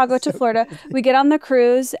from Chicago to Florida, we get on the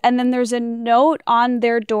cruise, and then there's a note on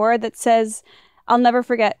their door that says, I'll never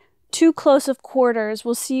forget, too close of quarters,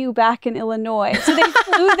 we'll see you back in Illinois. So they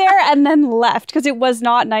flew there and then left because it was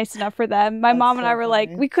not nice enough for them. My mom and I were like,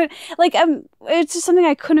 we could like it's just something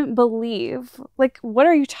I couldn't believe. Like, what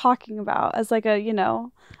are you talking about as like a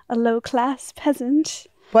low-class peasant?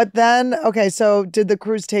 But then, okay, so did the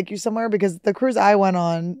cruise take you somewhere? Because the cruise I went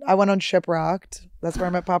on Shipwrecked. That's where I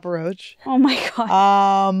met Papa Roach. Oh my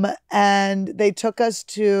God. And they took us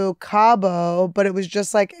to Cabo, but it was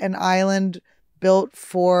just like an island built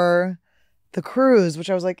for the cruise, which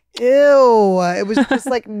I was like, ew. It was just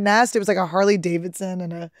like nasty. It was like a Harley Davidson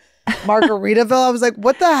and a Margaritaville. I was like,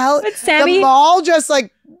 what the hell? But Sammy, the mall just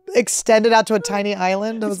like extended out to a tiny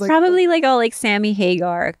island. I was like, probably like all like Sammy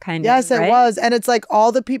Hagar kind of. Yes, right? it was. And it's like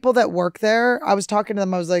all the people that work there, I was talking to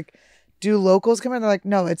them, I was like, do locals come in? They're like,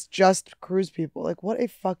 no, it's just cruise people. Like, what a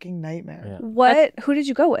fucking nightmare. Yeah. Who did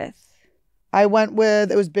you go with? I went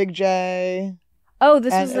with, it was Big J. Oh,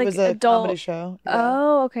 this was like it was a adult comedy show. Yeah.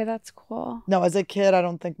 Oh, okay, that's cool. No, as a kid, I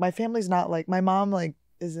don't think my family's not like, my mom like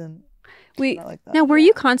isn't not like that. Now, were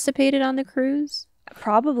you constipated on the cruise?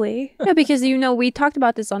 Probably. No, because we talked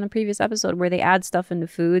about this on a previous episode where they add stuff into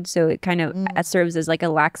food, so it kind of serves as like a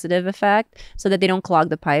laxative effect, so that they don't clog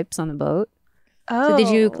the pipes on the boat. Oh, so did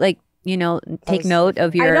you like take note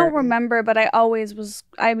of your? I don't remember, but I always was.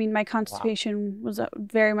 I mean, my constipation was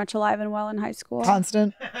very much alive and well in high school.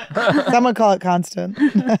 Constant. Someone call it constant.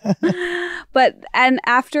 And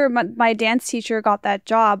after my dance teacher got that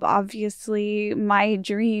job, obviously my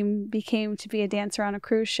dream became to be a dancer on a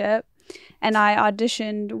cruise ship. And I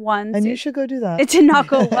auditioned once. And you should go do that. It did not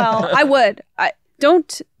go well. I would.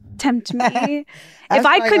 Don't tempt me. If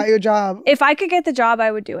I could, got you a job. If I could get the job,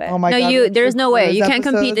 I would do it. Oh my God. There's no way. You can't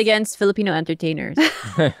compete against Filipino entertainers.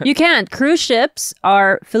 You can't. Cruise ships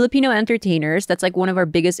are Filipino entertainers. That's like one of our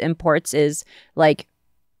biggest imports is like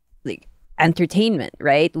entertainment,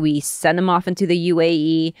 right? We send them off into the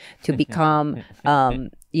UAE to become,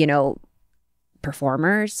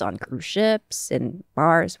 performers on cruise ships and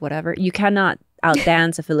bars, whatever. You cannot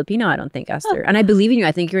outdance a Filipino, I don't think, Esther. And I believe in you.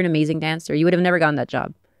 I think you're an amazing dancer. You would have never gotten that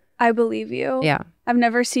job. I believe you. Yeah. I've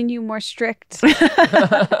never seen you more strict.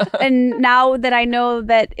 And now that I know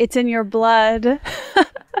that it's in your blood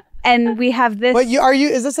and we have this. But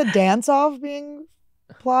is this a dance-off being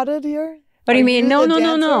plotted here? What do you mean? No.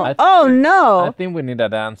 I think we need a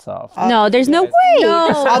dance-off. No, there's no way.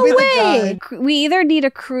 I'll be the guide. We either need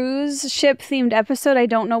a cruise ship themed episode. I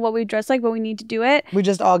don't know what we dress like, but we need to do it. We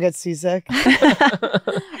just all get seasick.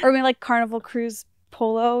 Or we like Carnival Cruise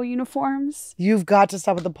polo uniforms. You've got to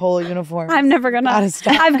stop with the polo uniform. I'm never gonna.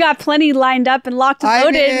 I've got plenty lined up and locked and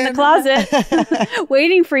loaded in the closet,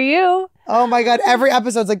 waiting for you. Oh my God, every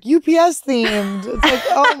episode's like UPS themed. It's like,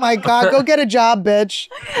 oh my God, go get a job, bitch.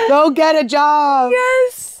 Go get a job.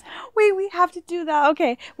 Yes. Wait, we have to do that.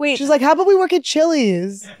 Okay, wait. She's like, how about we work at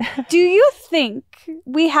Chili's? Do you think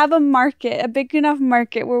we have a big enough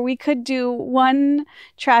market where we could do one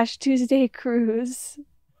Trash Tuesday cruise?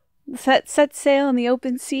 Set sail in the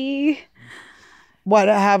open sea. What,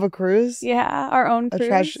 have a cruise? Yeah, our own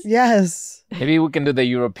cruise. Yes. Maybe we can do the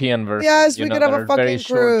European version. Yes, we could have a fucking very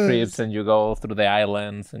short cruise. trips, and you go through the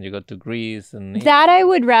islands, and you go to Greece, and That I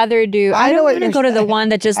would rather do. I don't what want to you're go to the saying. one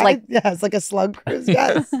that just like. Yeah, it's like a slug cruise.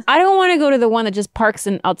 Yes. I don't want to go to the one that just parks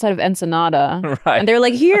outside of Ensenada. Right. And they're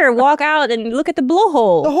like, here, walk out and look at the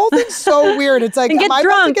blowhole. The whole thing's so weird. It's like, And get am I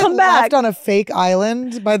drunk, about to get come back. left on a fake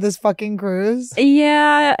island by this fucking cruise?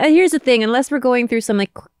 Yeah, here's the thing. Unless we're going through some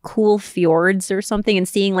like cool fjords or something and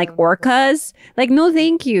seeing like orcas, like no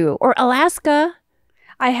thank you. Or Alaska.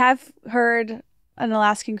 I have heard an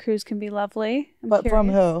Alaskan cruise can be lovely. I'm But from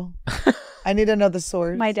curious. who? I need to know the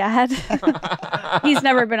source. My dad. He's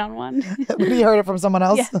never been on one. You heard it from someone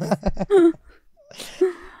else? Yes.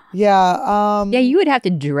 Yeah. Yeah, you would have to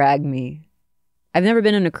drag me. I've never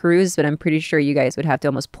been on a cruise, but I'm pretty sure you guys would have to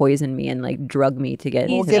almost poison me and like drug me to get.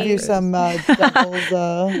 We'll into give that you cruise. some devil's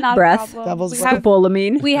Not Breath. a problem. Devil's We breath. have,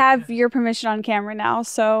 Scopolamine. we have your permission on camera now,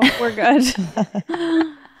 so we're good.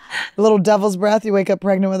 a little devil's breath. You wake up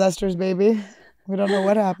pregnant with Esther's baby. We don't know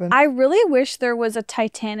what happened. I really wish there was a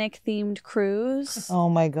Titanic themed cruise Oh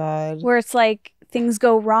my God. where it's like things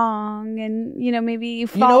go wrong and, you know, maybe you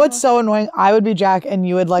You know what's so annoying? I would be Jack and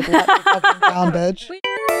you would like let me fucking down, bitch.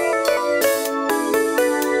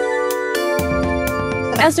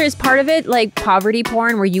 Esther, is part of it like poverty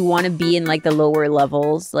porn where you want to be in like the lower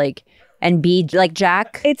levels, like and be like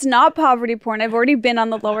Jack? It's not poverty porn. I've already been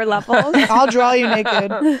on the lower levels. I'll draw you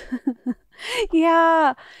naked.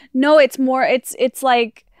 Yeah. No, it's more it's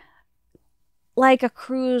like a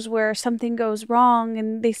cruise where something goes wrong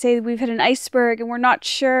and they say we've hit an iceberg and we're not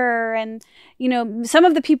sure, and you know, some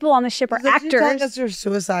of the people on the ship are Is that you telling actors. us you're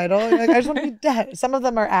suicidal? You're like, I just want to be dead. Some of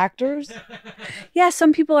them are actors. Yeah,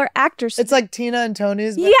 some people are actors. It's like Tina and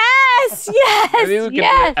Tony's. But yes, Maybe we yes, can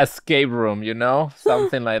yes. do an escape room, you know,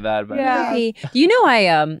 something like that. But Yeah. Hey, you know,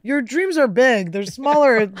 I your dreams are big. There's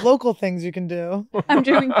smaller local things you can do. I'm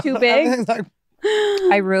doing too big. Everything's like,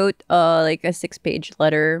 I wrote like a 6-page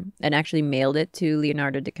letter and actually mailed it to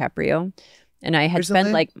Leonardo DiCaprio. And I had spent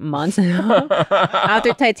Recently? like months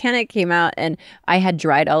after Titanic came out, and I had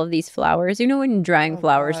dried all of these flowers. You know when drying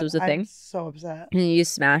flowers God, was a I'm thing? so upset. And you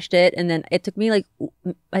smashed it, and then it took me like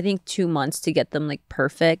I think 2 months to get them like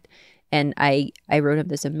perfect. And I wrote him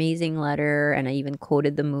this amazing letter, and I even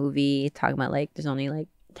quoted the movie talking about like there's only like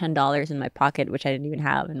 $10 in my pocket, which I didn't even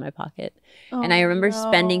have in my pocket. And I remember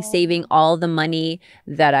saving all the money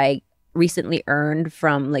that I recently earned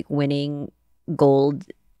from like winning gold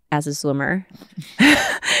as a swimmer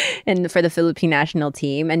and for the Philippine national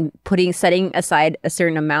team, and setting aside a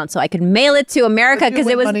certain amount so I could mail it to America What did you because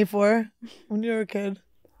win it was money for when you were a kid.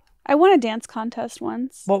 I won a dance contest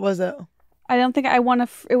once. What was it? I don't think I won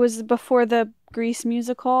it was before the Grease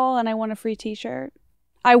musical, and I won a free t-shirt.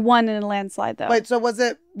 I won in a landslide though. Wait, so was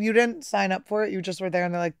it you didn't sign up for it? You just were there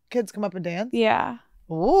and they're like, kids, come up and dance? Yeah.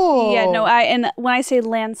 Ooh. Yeah, no, and when I say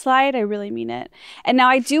landslide, I really mean it. And now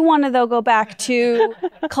I do want to though go back to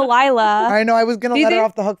Khalyla. I know, I was gonna Do you let her think-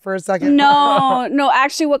 off the hook for a second. No,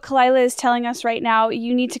 actually what Khalyla is telling us right now,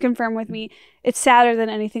 you need to confirm with me. It's sadder than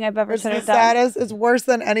anything I've ever It's said the or done. saddest. It's worse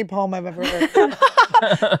than any poem I've ever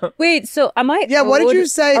heard. wait. So am I? Yeah, what did you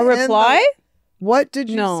say? A in reply? What did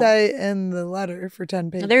you No. say in the letter for 10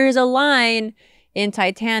 pages? There is a line in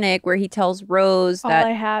Titanic where he tells Rose All that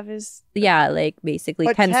I have is like basically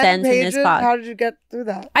But 10 cents in his pages? pocket. How did you get through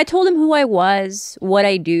that? I told him who I was, what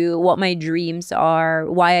I do, what my dreams are,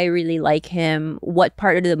 why I really like him, what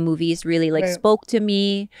part of the movies really like Right. spoke to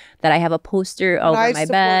me, that I have a poster Can over I my support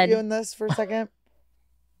bed. you in this for a second?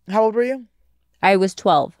 How old were you? I was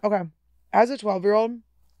 12. Okay. As a 12-year-old,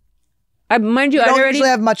 Mind you, you I don't already usually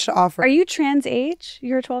have much to offer. Are you trans age?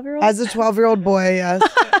 You're a 12-year-old? As a 12-year-old boy, yes.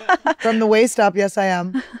 From the waist up, yes, I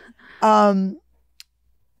am.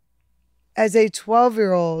 As a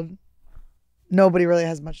 12-year-old, nobody really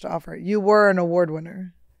has much to offer. You were an award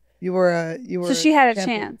winner. You were So she had a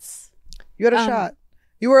champion. chance. You had a shot.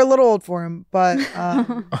 You were a little old for him, but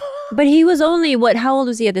But he was only how old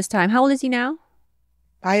was he at this time? How old is he now?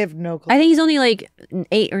 I have no clue. I think he's only like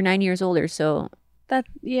 8 or 9 years older, so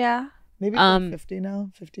Yeah. Maybe he's like 50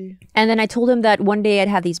 now, 50. and then I told him that one day I'd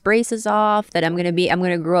have these braces off, that I'm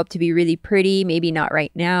gonna grow up to be really pretty, maybe not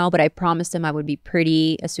right now, but I promised him I would be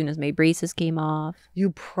pretty as soon as my braces came off.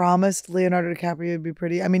 You promised Leonardo DiCaprio you'd be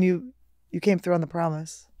pretty. I mean, you came through on the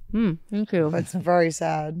promise. Thank you. But it's very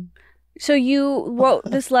sad. So you wrote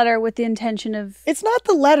this letter with the intention of It's not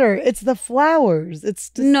the letter. It's the flowers. It's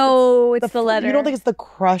just, No, it's the letter. You don't think it's the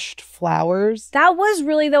crushed flowers? That was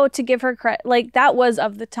really though to give her credit. Like that was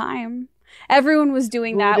of the time. Everyone was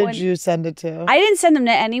doing that. Who when did you send it to? I didn't send them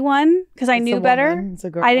to anyone because I It's knew a better. woman. It's a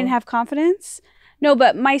girl. I didn't have confidence. No,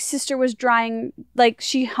 but my sister was drying. Like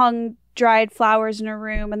she hung dried flowers in her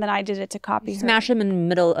room, and then I did it to copy her. Smash them in the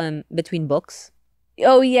middle, between books.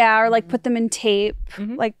 Oh yeah, or like put them in tape,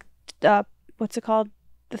 like what's it called?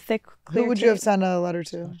 The thick. Clear Who would tape. you have sent a letter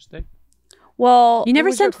to? Well, You never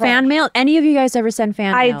was your sent fan crush? mail? Any of you guys ever send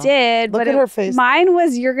fan mail? I did. Look but at her face. Mine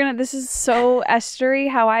was this is so Estery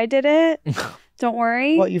how I did it. Don't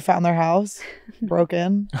worry. What, you found their house? Broke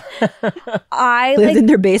in? I Lived in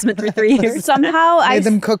their basement for 3 years. somehow Made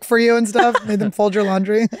them cook for you and stuff? Made them fold your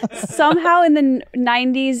laundry? somehow in the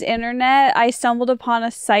 90s internet, I stumbled upon a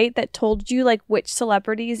site that told you like which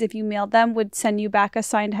celebrities, if you mailed them, would send you back a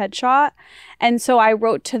signed headshot. And so I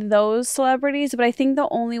wrote to those celebrities, but I think the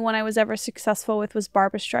only one I was ever successful with was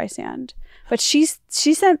Barbra Streisand. But she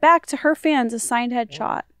sent back to her fans a signed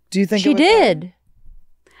headshot. Do you think She it was did.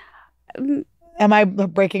 her? Am I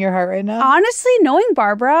breaking your heart right now? Honestly, knowing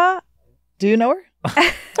Barbara, Do you know her?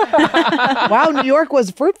 Wow, New York was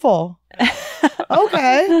fruitful. Okay.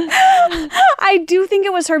 I do think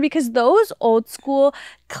it was her because those old school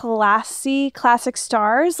classic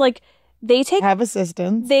stars, like they take Have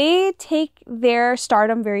assistants. their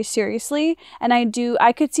stardom very seriously. And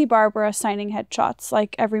I could see Barbara signing headshots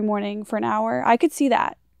like every morning for an hour. I could see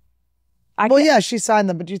that. Well, yeah, she signed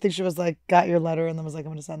them, but do you think she was like, got your letter and then was like, I'm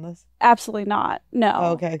going to send this? Absolutely not. No.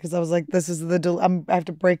 Oh, okay, because I was like, this is I have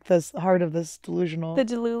to break this heart of this delusional. The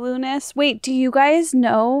Delulu-ness. Wait, do you guys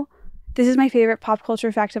know? This is my favorite pop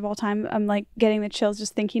culture fact of all time. I'm like getting the chills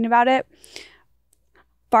just thinking about it.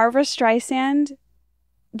 Barbra Streisand.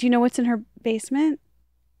 Do you know what's in her basement?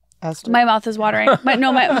 Esther? My mouth is watering.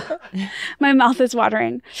 My mouth is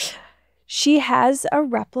watering. She has a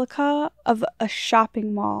replica of a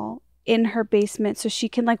shopping mall in her basement, so she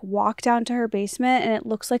can like walk down to her basement and it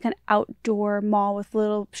looks like an outdoor mall with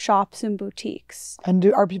little shops and boutiques. And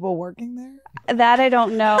are people working there? That I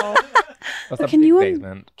don't know. That's a Can big you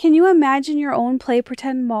basement. can you imagine your own play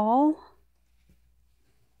pretend mall?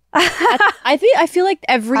 I feel like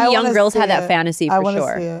every I young wanna girl's had see that it. fantasy I for want to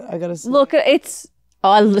sure. see it. I gotta see. Look, it's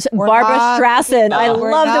Oh, We're Barbara not- Streisand. I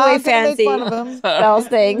We're love the not way gonna make fancy fun of him. spells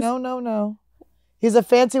things. No. He's a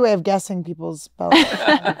fancy way of guessing people's spells.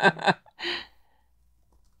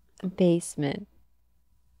 Basement.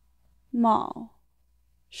 mall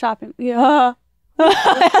shopping. Yeah.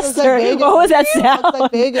 Esther, Vegas. what was that Looks sound?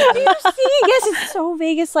 like Vegas. Do you see? Yes, it's so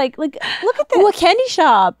Vegas. Like look at this. Ooh, a candy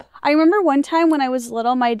shop. I remember one time when I was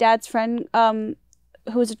little, my dad's friend, who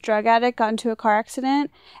was a drug addict, got into a car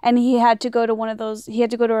accident, and he had to go to he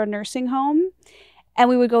had to go to a nursing home, and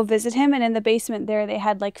we would go visit him, and in the basement there, they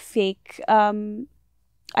had like fake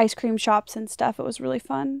ice cream shops and stuff. It was really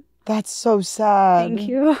fun. That's so sad. Thank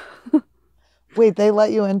you. Wait, they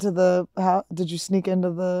let you into the how? Did you sneak into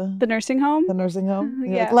the The nursing home? nursing home?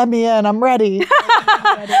 You're Yeah. like, let me in. I'm ready. No,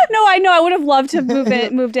 I know. I would have loved to have moved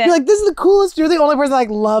in. You're like, this is the coolest. You're the only person that like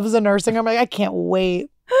loves a nursing home. I'm like, I can't wait.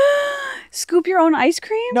 Scoop your own ice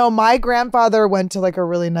cream? No, my grandfather went to like a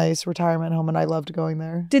really nice retirement home, and I loved going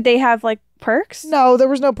there. Did they have like perks? No, there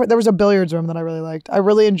was there was a billiards room that I really liked. I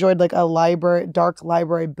really enjoyed like a dark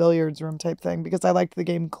library billiards room type thing because I liked the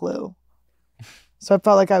game Clue. So I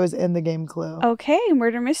felt like I was in the game Clue. Okay,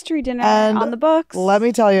 murder mystery dinner And on the books. Let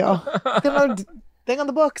me tell you, another thing on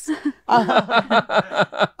the books.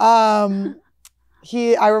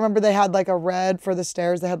 I remember they had like a red for the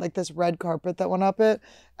stairs. They had like this red carpet that went up it,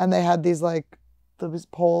 and they had these like those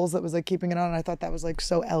poles that was like keeping it on. And I thought that was like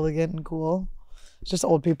so elegant and cool. It's just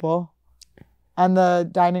old people. And the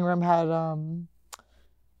dining room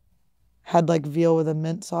had like veal with a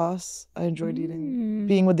mint sauce. I enjoyed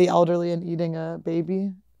being with the elderly and eating a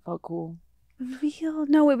baby. Felt cool. Veal?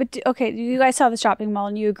 No, wait, but okay, you guys saw the shopping mall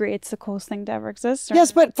and you agree it's the coolest thing to ever exist? Or?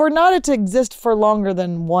 Yes, but for not it to exist for longer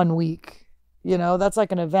than 1 week, you know, that's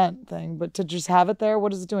like an event thing. But to just have it there,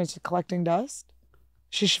 what is it doing? Is it collecting dust?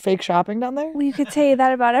 She's fake shopping down there? Well, you could say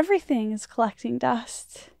that about everything is collecting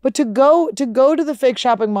dust. But to go to the fake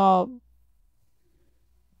shopping mall,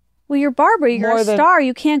 Well, you're Barbara, you're More a than- star.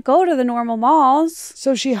 You can't go to the normal malls.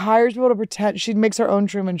 so she hires people to pretend. She makes her own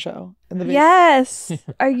Truman Show in the Yes.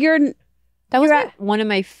 That was You're like one of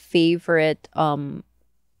my favorite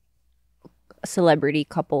celebrity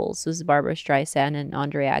couples was Barbra Streisand and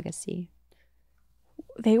Andre Agassi.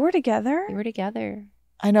 They were together? They were together.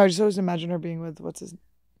 I know. I just always imagine her being with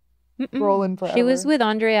Roland forever. She was with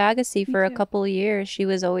Andre Agassi for a too. couple of years. She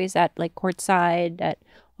was always at like courtside at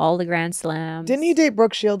all the Grand Slams. Didn't he date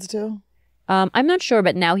Brooke Shields too? I'm not sure,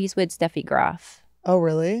 but now he's with Steffi Graf. Oh,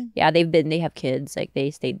 really? Yeah, they have kids. Like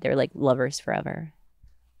they're like lovers forever.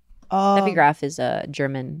 Steffi Graf is a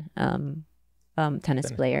German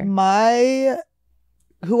tennis player.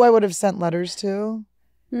 Who I would have sent letters to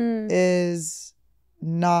Hmm. is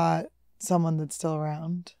not someone that's still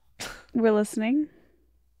around. We're listening.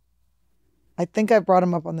 I think I've brought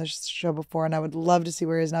him up on this show before, and I would love to see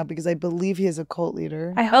where he is now because I believe he is a cult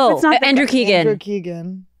leader. I hope it's not the Andrew Keegan. Andrew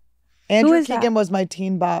Keegan. Andrew Keegan was my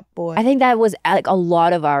teen bop boy. I think that was like a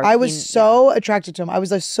lot of our. I was so attracted to him. I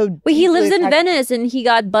was like so. Wait, he lives in attracted. Venice, and he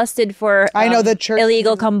got busted for. I know the church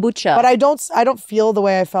illegal kombucha. But I don't feel the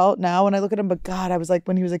way I felt now when I look at him. But God, I was like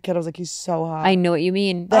when he was a kid, I was like he's so hot. I know what you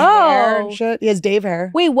mean. The hair and shit. He has Dave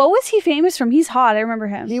hair. Wait, what was he famous from? He's hot. I remember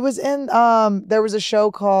him. He was in. There was a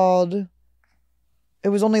show called. It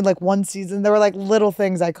was only like one season. There were like little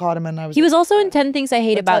things I caught him in. He was also in 10 Things I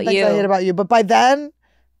Hate About You. 10 Things I Hate About You. But by then,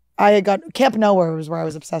 I had got Camp Nowhere was where I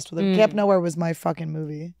was obsessed with him. Camp Nowhere was my fucking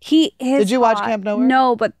movie. He is. Did you watch Camp Nowhere?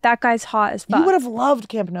 No, but that guy's hot as fuck. You would have loved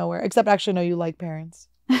Camp Nowhere, except actually no, you like parents.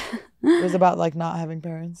 It was about like not having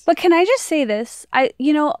parents. But can I just say this?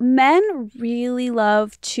 Men really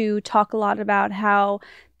love to talk a lot about how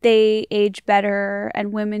they age better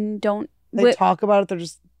and women don't. They talk about it. They're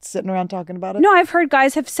just sitting around talking about it. No, I've heard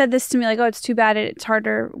guys have said this to me, like, "Oh, it's too bad. It's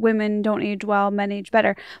harder. Women don't age well. Men age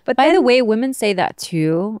better." But by the way, women say that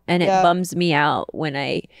too, and it bums me out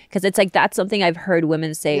because it's like that's something I've heard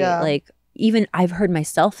women say. Yeah. Like even I've heard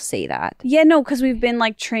myself say that. Yeah, no, because we've been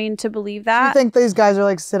like trained to believe that. You think these guys are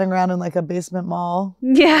like sitting around in like a basement mall?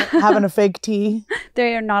 Yeah, having a fake tea.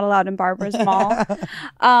 They are not allowed in Barbra's mall.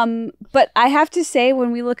 But I have to say,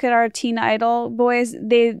 when we look at our teen idol boys,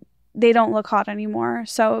 they don't look hot anymore.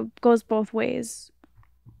 So it goes both ways.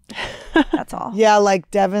 That's all. Yeah, like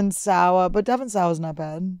Devin Sawa. But Devin Sawa's not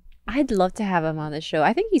bad. I'd love to have him on the show.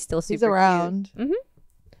 I think he's still super He's around. Cute.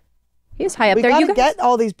 He's high up we there. We gotta get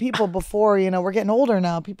all these people before, we're getting older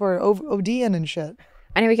now. People are ODing and shit.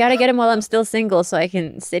 I know, we gotta get him while I'm still single so I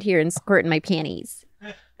can sit here and squirt in my panties.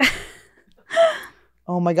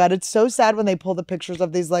 Oh my God, it's so sad when they pull the pictures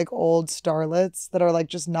of these like old starlets that are like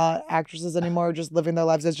just not actresses anymore, just living their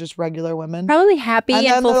lives as just regular women. Probably happy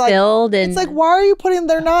and fulfilled. It's like, why are you putting,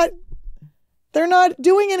 they're not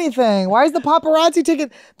doing anything. Why is the paparazzi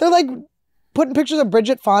taking, they're like putting pictures of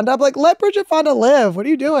Bridget Fonda up. Like, let Bridget Fonda live. What are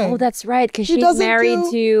you doing? Oh, that's right, because she's married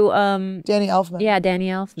to Danny Elfman. Yeah, Danny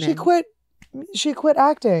Elfman. She quit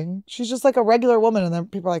acting. She's just like a regular woman, and then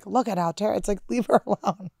people are like, look at how terrible. It's like, leave her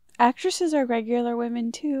alone. Actresses are regular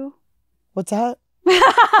women too. What's that?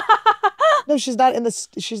 No, she's not in the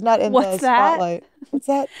spotlight. What's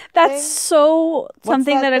that? That's thing? So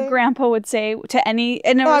something that thing? A grandpa would say to any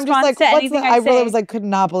in a response to anything I say. I really was like, could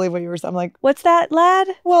not believe what you were saying. I'm like, what's that, lad?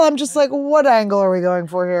 Well, I'm just like, what angle are we going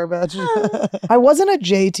for here, bitch? I wasn't a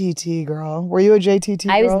JTT girl. Were you a JTT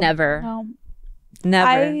girl? I was never. No.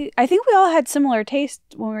 Never. I think we all had similar taste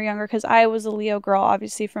when we were younger because I was a Leo girl,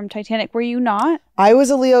 obviously from Titanic. Were you not? I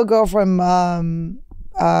was a Leo girl from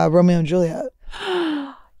Romeo and Juliet.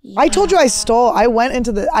 Yeah. I told you I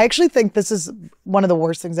actually think this is one of the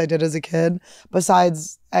worst things I did as a kid,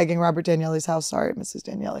 besides egging Robert Daniele's house. Sorry, Mrs.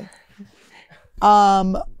 Daniele.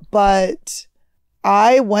 But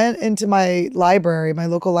I went into my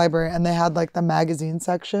local library, and they had like the magazine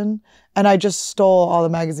section, and I just stole all the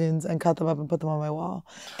magazines and cut them up and put them on my wall.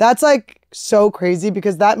 That's like so crazy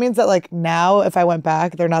because that means that like now if I went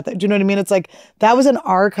back, they're not there. Do you know what I mean? It's like that was an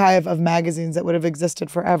archive of magazines that would have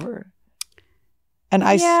existed forever. And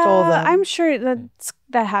I stole them. I'm sure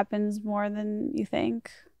that happens more than you think.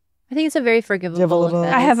 I think it's a very forgivable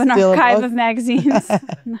offense. I have an archive of magazines.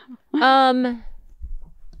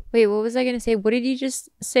 Wait, what was I going to say? What did you just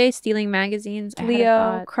say? Stealing magazines?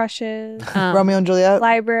 Leo, crushes. Romeo and Juliet.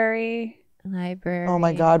 Library. Oh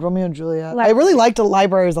my God, Romeo and Juliet. I really liked the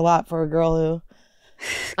libraries a lot for a girl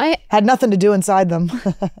who had nothing to do inside them.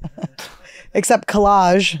 Except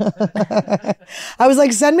collage. I was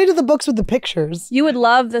like, send me to the books with the pictures. You would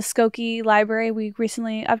love the Skokie library. We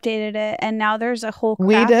recently updated it, and now there's a whole craft.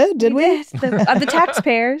 We did? Did we? Of the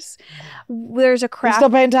taxpayers. There's a craft. You still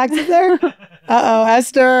paying taxes there? Uh-oh,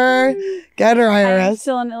 Esther. Get her IRS. I'm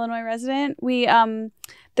still an Illinois resident.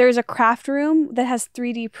 There's a craft room that has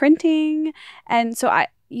 3D printing, and so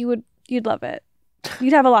you'd love it.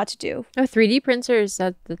 You'd have a lot to do. Oh, 3D printers,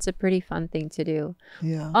 that's a pretty fun thing to do.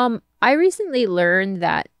 Yeah. I recently learned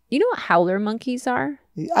that, you know what howler monkeys are?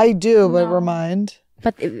 I do, but remind.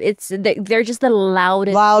 But they're just the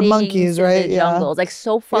loudest loud things monkeys, right? In the jungle. It's like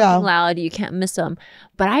so fucking loud, you can't miss them.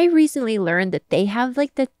 But I recently learned that they have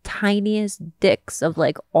like the tiniest dicks of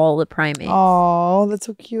like all the primates. Oh, that's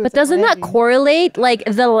so cute. But doesn't that correlate like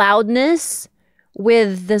the loudness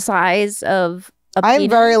with the size of I'm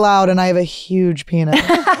very loud and I have a huge penis.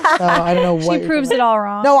 So I don't know what. She proves it all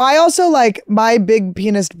wrong. No, I also like my big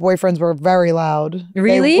penis boyfriends were very loud.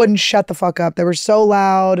 Really? They wouldn't shut the fuck up. They were so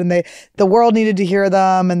loud and the world needed to hear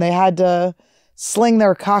them and they had to sling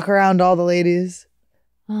their cock around all the ladies.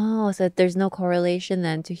 Oh, so there's no correlation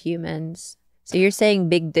then to humans. So you're saying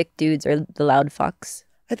big dick dudes are the loud fucks?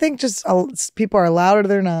 I think just people are loud or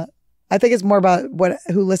they're not. I think it's more about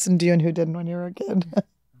who listened to you and who didn't when you were a kid.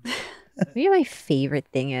 Maybe my favorite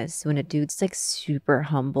thing is when a dude's like super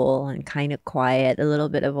humble and kind of quiet, a little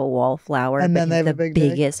bit of a wallflower, And but then they he's have the a big dick.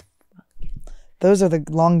 biggest. Those are the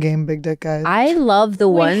long game big dick guys. I love the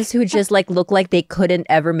ones who just like look like they couldn't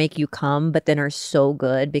ever make you come, but then are so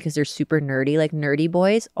good because they're super nerdy. Like nerdy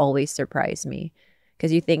boys always surprise me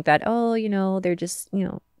because you think that, oh, you know, they're just, you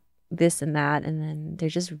know, this and that. And then they're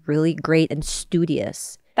just really great and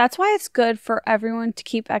studious. That's why it's good for everyone to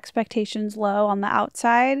keep expectations low on the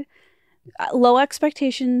outside. Low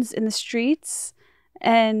expectations in the streets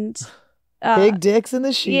and big dicks in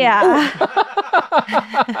the sheet. Yeah.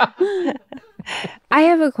 I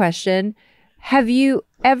have a question. Have you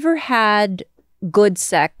ever had good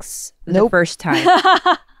sex the first time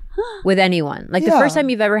with anyone? Like the first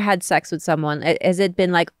time you've ever had sex with someone, has it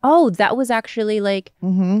been like, oh, that was actually like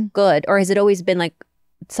good? Or has it always been like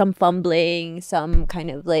some fumbling, some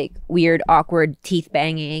kind of like weird, awkward teeth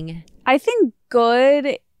banging? I think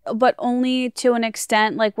good, but only to an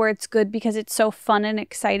extent, like where it's good because it's so fun and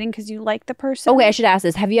exciting because you like the person. Okay, I should ask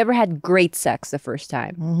this. Have you ever had great sex the first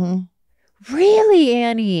time? Really,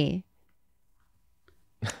 Annie?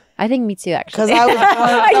 I think me too, actually. Because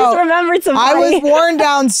I just remembered something. I was worn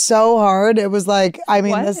down so hard. It was like, I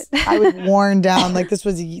mean, I was worn down. Like this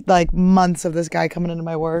was like months of this guy coming into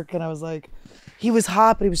my work, and I was like, he was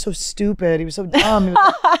hot, but he was so stupid. He was so dumb.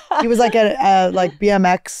 He was like a like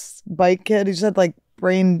BMX bike kid. He just had like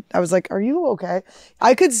brain. I was like, are you okay?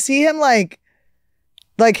 I could see him like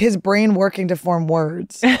his brain working to form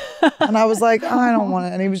words. And I was like, oh, I don't want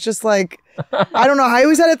it. And he was just like, I don't know. I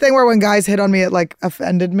always had a thing where when guys hit on me, it like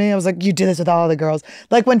offended me. I was like, you do this with all the girls.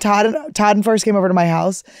 Like when Todd first came over to my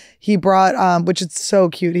house, he brought, which is so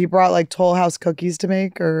cute. He brought like Toll House cookies to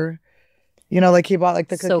make, or, you know, like he bought like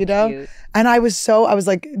the cookie dough. Cute. And I was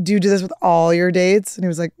like, do you do this with all your dates? And he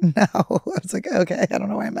was like, no. I was like, okay, I don't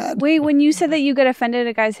know why I'm mad. Wait, when you said that you get offended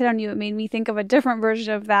a guy's hit on you, it made me think of a different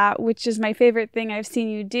version of that, which is my favorite thing I've seen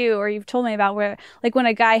you do, or you've told me about, where like when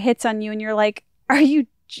a guy hits on you and you're like, are you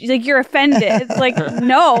like, you're offended? Like,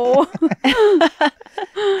 no.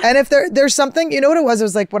 And if there's something, you know what it was? It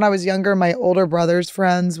was like when I was younger, my older brother's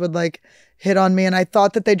friends would like hit on me, and I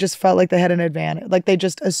thought that they just felt like they had an advantage. Like they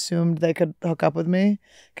just assumed they could hook up with me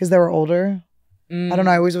because they were older. I don't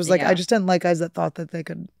know. I always was like, I just didn't like guys that thought that they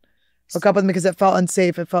could hook up with me because it felt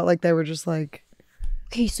unsafe. It felt like they were just like.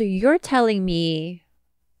 Okay, so you're telling me,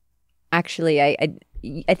 actually,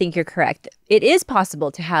 I think you're correct. It is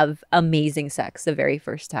possible to have amazing sex the very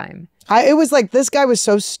first time. It was like this guy was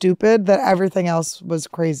so stupid that everything else was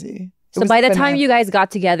crazy. So by the time you guys got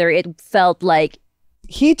together, it felt like.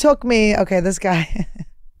 He took me, okay, this guy,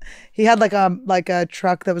 he had like a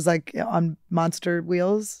truck that was like on monster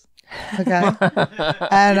wheels. Okay.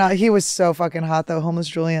 And he was so fucking hot though, homeless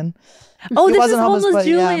Julian. Oh, he this wasn't is homeless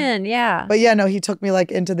Julian. Yeah. Yeah. But yeah, no, he took me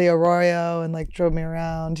like into the Arroyo and like drove me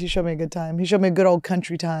around. He showed me a good time. He showed me a good old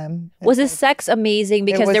country time. Was his sex amazing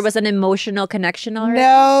because there was an emotional connection already?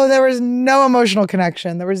 No, there was no emotional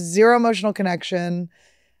connection. There was zero emotional connection.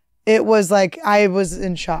 It was like, I was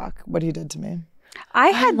in shock what he did to me. I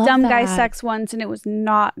had dumb guy sex once and it was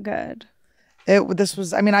not good.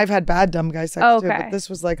 I've had bad dumb guy sex too, but this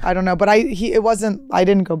was like, I don't know. But I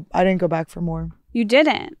didn't go back for more. You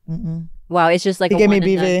didn't? Mm-mm. Wow, it's just like he gave me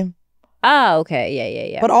BV. Oh,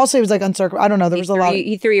 okay. Yeah. But also he was like uncircumcised. I don't know. There was a lot.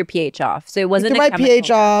 He threw your pH off. So it wasn't he threw my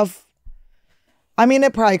pH off. I mean,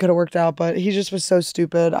 it probably could have worked out, but he just was so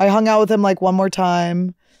stupid. I hung out with him like one more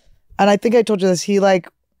time. And I think I told you this. He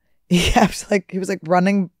was like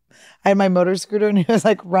running. I had my motor scooter and he was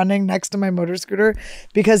like running next to my motor scooter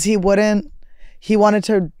because he wanted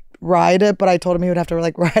to ride it, but I told him he would have to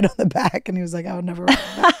like ride on the back, and he was like, I would never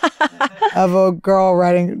have a girl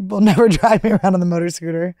will never drive me around on the motor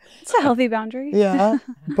scooter. It's a healthy boundary. Yeah.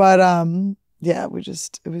 But yeah, it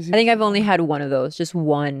was. I think I've only had one of those, just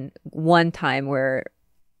one time where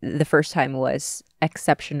the first time was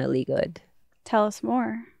exceptionally good. Tell us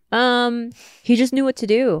more. He just knew what to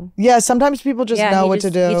do. Yeah, sometimes people just know what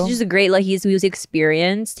to do. He's just a great, like he was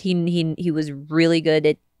experienced. He was really good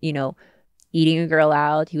at, you know, eating a girl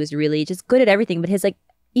out. He was really just good at everything. But his like,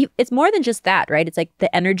 it's more than just that, right? It's like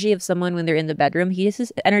the energy of someone when they're in the bedroom.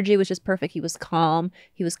 His energy was just perfect. He was calm.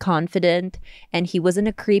 He was confident, and he wasn't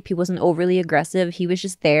a creep. He wasn't overly aggressive. He was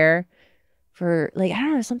just there for like, I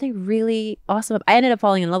don't know, something really awesome. I ended up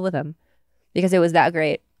falling in love with him because it was that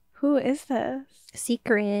great. Who is this?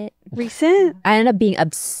 Secret. Recent? I ended up being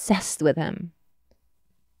obsessed with him.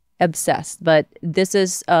 obsessed. But this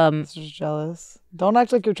is She's jealous. Don't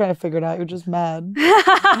act like you're trying to figure it out. You're just mad.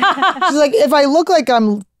 She's like, if I look like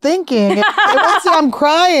I'm thinking, I won't say I'm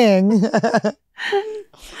crying.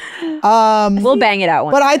 we'll bang it out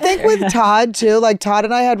one. But I think with Todd too, like Todd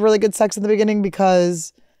and I had really good sex in the beginning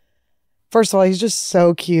because first of all, he's just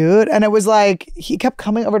so cute. And it was like, he kept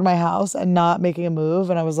coming over to my house and not making a move.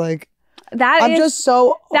 And I was like, I'm just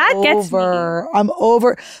so over. I'm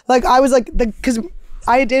over. Like, I was like, because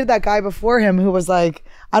I had dated that guy before him who was like,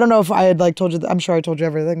 I don't know if I had like told you, I'm sure I told you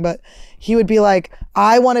everything, but he would be like,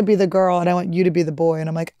 I want to be the girl and I want you to be the boy. And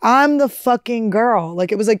I'm like, I'm the fucking girl.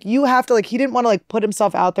 Like, it was like, you have to like, he didn't want to like put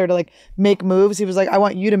himself out there to like make moves. He was like, I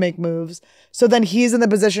want you to make moves. So then he's in the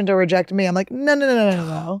position to reject me. I'm like,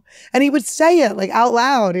 no. And he would say it like out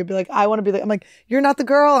loud. He'd be like, I want to be the, I'm like, you're not the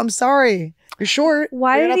girl. I'm sorry. You're short.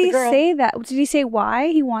 Why did he say that? Did he say why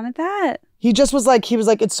he wanted that? He just was like,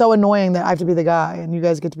 it's so annoying that I have to be the guy and you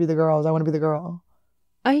guys get to be the girls. I want to be the girl.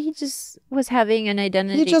 He just was having an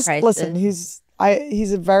identity crisis. Listen, he's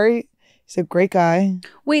a great guy.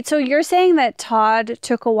 Wait, so you're saying that Todd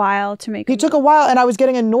took a while to make He took a while and I was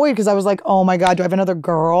getting annoyed because I was like, oh my God, do I have another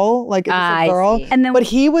girl? Like, is this a girl? See. And then, but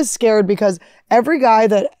he was scared because every guy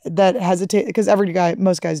that hesitate, because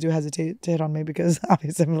most guys do hesitate to hit on me because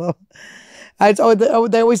obviously I'm low.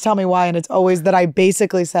 They always tell me why, and it's always that I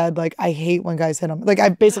basically said, like, I hate when guys hit on me. Like, I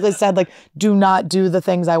basically said, like, do not do the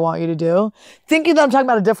things I want you to do. Thinking that I'm talking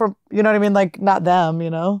about a different, you know what I mean? Like, not them,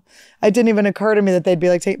 you know? It didn't even occur to me that they'd be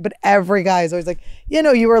like, but every guy is always like, you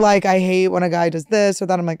know, you were like, I hate when a guy does this or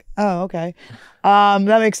that. I'm like, oh, okay.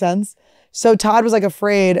 That makes sense. So Todd was like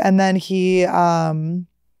afraid, and then he asked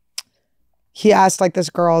like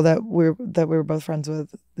this girl that we were both friends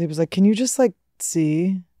with. He was like, can you just like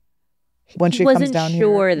see when she comes down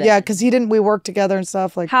here? Yeah, because we worked together and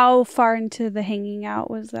stuff. Like, how far into the hanging out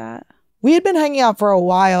was that? We had been hanging out for a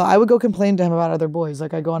while. I would go complain to him about other boys.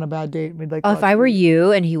 Like, I'd go on a bad date and we'd like. Oh, if I were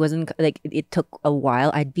you and he wasn't like, it took a while,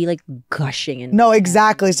 I'd be like gushing. No,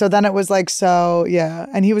 exactly. So then it was like, yeah,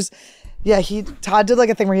 and he was, yeah. Todd did like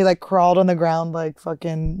a thing where he like crawled on the ground like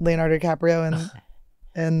fucking Leonardo DiCaprio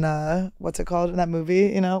and what's it called in that movie?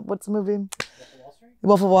 You know, what's the movie?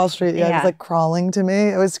 Wolf of Wall Street. Yeah, he was like crawling to me.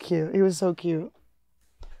 It was cute. He was so cute.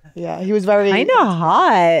 Yeah, he was very kind of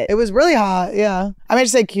hot. It was really hot. Yeah, I mean, I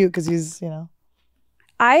just say cute because he's, you know.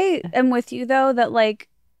 I am with you though that like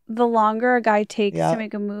the longer a guy takes to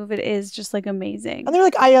make a move, it is just like amazing. And they're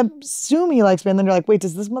like, I assume he likes me, and then you're like, wait,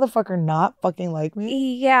 does this motherfucker not fucking like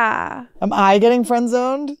me? Yeah. Am I getting friend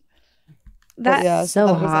zoned? That's so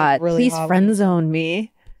hot. Like really Please friend zone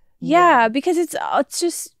me. Yeah, because it's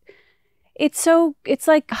just. It's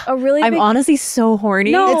like a really I'm honestly so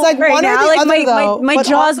horny. No, it's like right one now, or the like other, my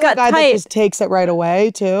jaws got tight. That just takes it right away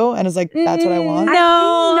too, and is like, that's what I want.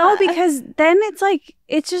 No, because then it's like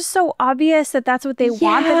it's just so obvious that that's what they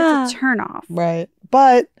want, that it's a turn off. Right,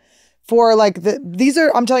 but for like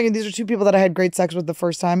I'm telling you, these are two people that I had great sex with the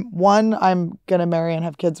first time. One I'm gonna marry and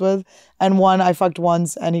have kids with, and one I fucked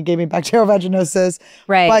once and he gave me bacterial vaginosis.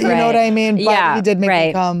 Right, but you know what I mean. But yeah, he did make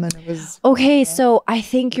me come, and it was okay. So I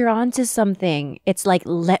think you're onto something. It's like,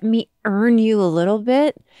 let me earn you a little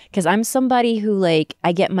bit, because I'm somebody who like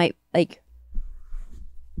I get my like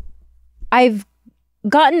I've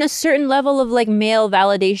gotten a certain level of like male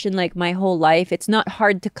validation like my whole life. It's not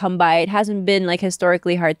hard to come by. It hasn't been like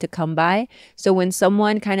historically hard to come by. So when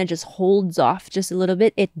someone kind of just holds off just a little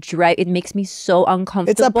bit, it makes me so uncomfortable.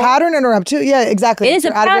 It's a pattern interrupt too. Yeah, exactly. It is a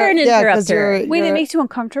pattern interrupter. Wait, it makes you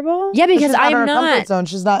uncomfortable? Yeah, because I'm not. Zone.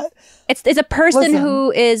 She's not. It's a person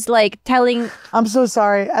who is like telling. I'm so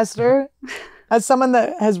sorry, Esther. As someone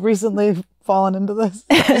that has recently fallen into this,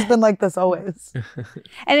 it's been like this always.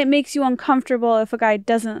 And it makes you uncomfortable if a guy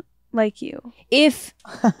doesn't like you. If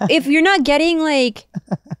you're not getting like,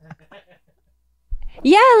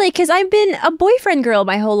 yeah, like, because I've been a boyfriend girl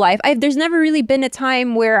my whole life. There's never really been a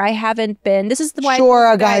time where I haven't been. This is the why. Sure,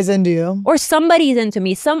 a guy's into you, or somebody's into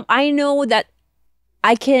me. I know that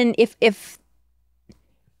I can if I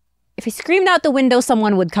screamed out the window,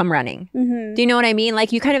 someone would come running. Mm-hmm. Do you know what I mean?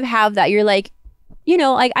 Like, you kind of have that. You're like, you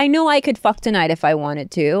know, like, I know I could fuck tonight if I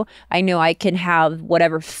wanted to. I know I can have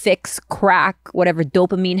whatever fix, crack, whatever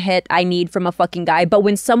dopamine hit I need from a fucking guy. But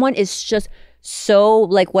when someone is just so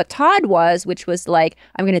like what Todd was, which was like,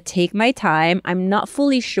 I'm going to take my time. I'm not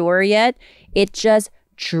fully sure yet. It just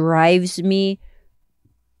drives me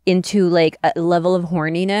into like a level of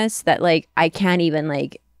horniness that like I can't even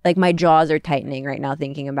like my jaws are tightening right now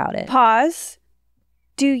thinking about it. Pause.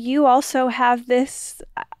 Do you also have this,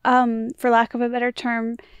 for lack of a better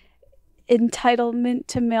term, entitlement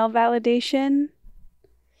to male validation?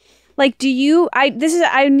 Like, do you? I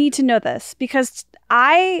need to know this because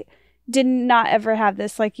I did not ever have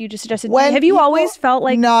this like you just suggested. Have you always felt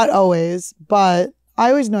like... Not always, but I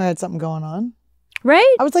always knew I had something going on.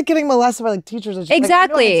 Right? I was like getting molested by like teachers. And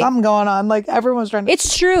Exactly. Like, I had something going on. Like everyone was trying to...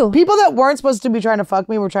 It's true. People that weren't supposed to be trying to fuck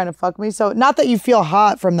me were trying to fuck me. So not that you feel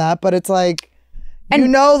hot from that, but it's like...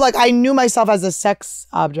 like I knew myself as a sex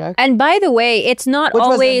object. And by the way, it's not which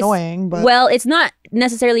always was annoying, but well, it's not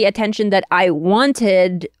necessarily attention that I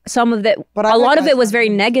wanted. Some of it, but a lot of it was very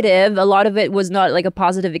negative. A lot of it was not like a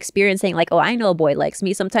positive experience saying like, oh, I know a boy likes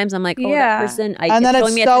me. Sometimes I'm like, oh, that person and then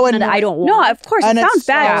showing me so attention that I don't want. No, of course, and it sounds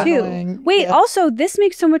bad too. Annoying. Wait, also, this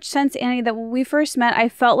makes so much sense, Annie, that when we first met, I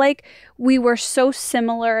felt like we were so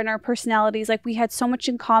similar in our personalities. Like we had so much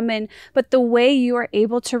in common, but the way you were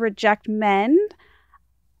able to reject men,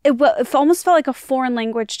 it almost felt like a foreign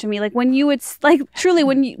language to me. Like when you would, like truly,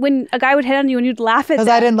 when a guy would hit on you and you'd laugh at because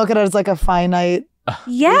I didn't look at it as like a finite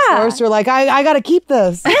resource. You're like, I got to keep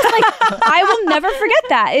this. Yes, like I will never forget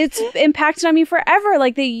that. It's impacted on me forever.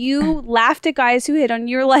 Like that you laughed at guys who hit on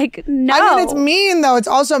you. You're like, no. I mean, it's mean though. It's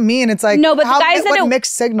also mean. It's like, no, but the guys that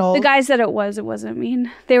mixed signals. The guys that it wasn't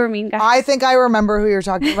mean. They were mean guys. I think I remember who you're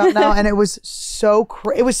talking about now, and it was so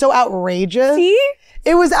it was so outrageous. See?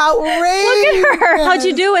 It was outrageous. Look at her. How'd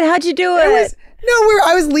you do it?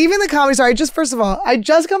 I was leaving the Comedy Store. I just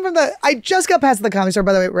got past the Comedy Store,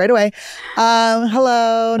 by the way, right away.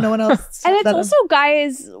 Hello, no one else. And it's also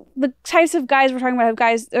guys, the types of guys we're talking about,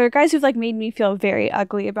 guys who've like made me feel very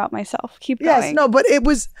ugly about myself. Keep going. Yes, no, but it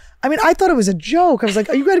was, I mean, I thought it was a joke. I was like,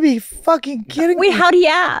 are you going to be fucking kidding me? Wait, how'd he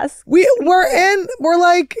ask? We're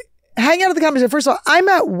like hanging out at the Comedy Store. First of all, I'm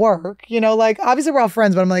at work, like obviously we're all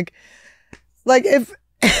friends, but I'm like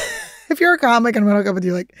if you're a comic and I'm gonna hook up with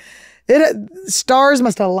you, like stars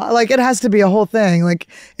must have like it has to be a whole thing. Like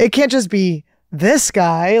it can't just be this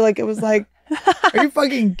guy. Like it was like, are you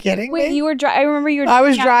fucking kidding me? Wait, you were I remember you were. I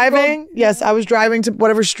was driving. Yes, I was driving to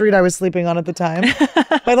whatever street I was sleeping on at the time.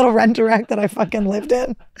 My little rent-a-wreck that I fucking lived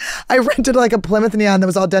in. I rented like a Plymouth Neon that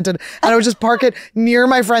was all dented, and I would just park it near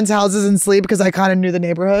my friends' houses and sleep because I kind of knew the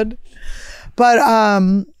neighborhood. But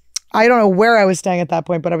I don't know where I was staying at that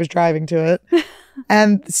point, but I was driving to it.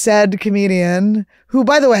 And said comedian, who,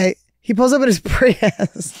 by the way, he pulls up in his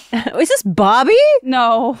Prius. Is this Bobby?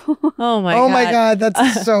 No. Oh my god. Oh my god,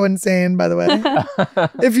 that's so insane, by the way.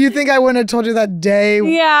 If you think I wouldn't have told you that day,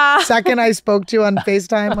 second I spoke to you on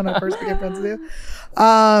FaceTime when I first became friends with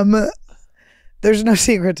you. There's no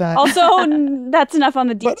secret time. Also, that's enough on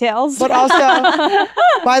the details. But also,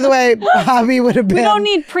 by the way, Bobby would have been... We don't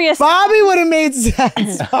need Prius. Bobby would have made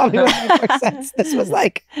sense. Bobby would have made more sense. This was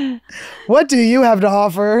like, what do you have to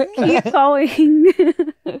offer? Keep going.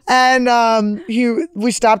 And we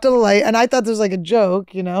stopped at the light, and I thought this was like a joke,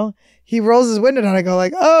 He rolls his window down, and I go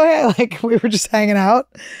like, oh, hey, like we were just hanging out.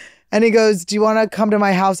 And he goes, do you want to come to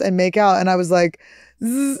my house and make out? And I was like...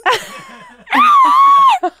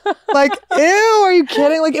 like, ew, are you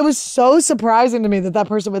kidding? Like, it was so surprising to me that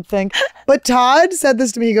person would think. But Todd said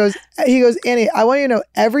this to me. He goes, Annie, I want you to know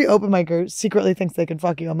every open micer secretly thinks they can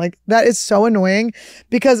fuck you. I'm like, that is so annoying,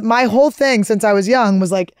 because my whole thing since I was young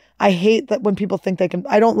was like, I hate that when people think they can.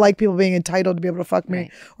 I don't like people being entitled to be able to fuck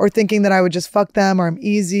me, or thinking that I would just fuck them, or I'm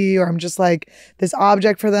easy, or I'm just like this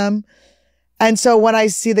object for them. And so when I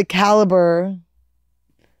see the caliber,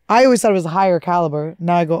 I always thought it was a higher caliber.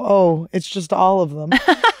 Now I go, oh, it's just all of them.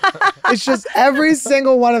 It's just every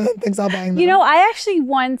single one of them thinks I'll bang them. I actually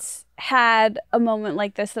once had a moment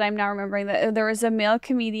like this that I'm now remembering, that there was a male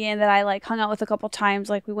comedian that I like hung out with a couple times.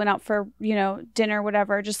 Like we went out for, dinner,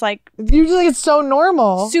 whatever, just like. Usually it's so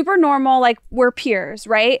normal. Super normal. Like we're peers,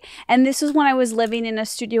 right? And this was when I was living in a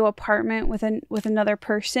studio apartment with another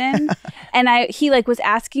person. And he like was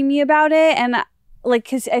asking me about it, and like,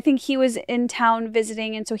 cause I think he was in town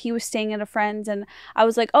visiting, and so he was staying at a friend's, and I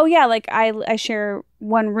was like, oh yeah, like I share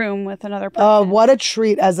one room with another person. Oh, what a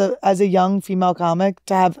treat as a young female comic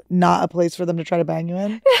to have not a place for them to try to bang you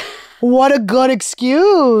in. What a good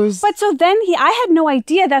excuse. But so then I had no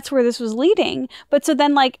idea that's where this was leading. But so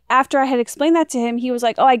then like after I had explained that to him, he was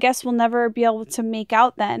like, oh, I guess we'll never be able to make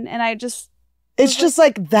out then. And I just... It's just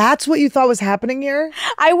like, that's what you thought was happening here?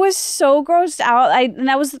 I was so grossed out. And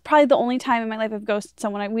that was probably the only time in my life I've ghosted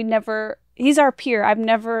someone. He's our peer.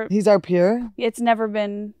 He's our peer? It's never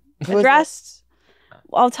been addressed.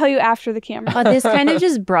 I'll tell you after the camera. Oh, this kind of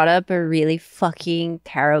just brought up a really fucking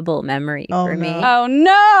terrible memory for me. Oh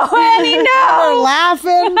no, Annie, no! We're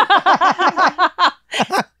laughing.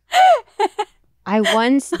 I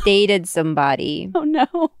once dated somebody. Oh no.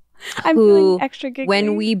 I'm feeling extra giggly.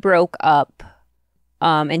 When we broke up,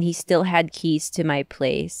 and he still had keys to my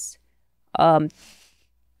place,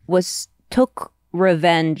 took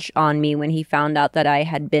revenge on me when he found out that I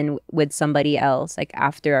had been with somebody else, like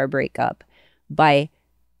after our breakup, by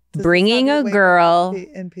bringing a girl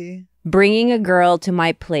to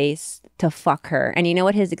my place to fuck her. And you know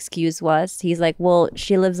what his excuse was? He's like, well,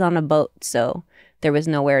 she lives on a boat, so there was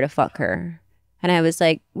nowhere to fuck her. And I was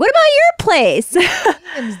like, what about your place?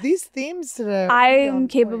 These themes today. I'm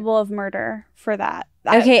capable of murder for that.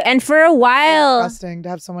 Okay, and for a while, disgusting to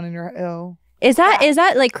have someone in your is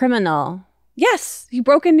that like criminal? Yes, he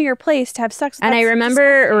broke into your place to have sex with. And I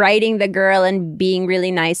remember writing the girl and being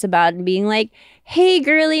really nice about it and being like, hey,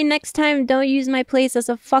 girly, next time don't use my place as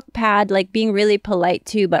a fuck pad. Like being really polite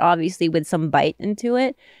too, but obviously with some bite into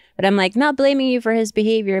it. But I'm like, not blaming you for his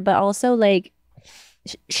behavior, but also like,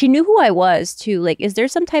 she knew who I was too. Like, is there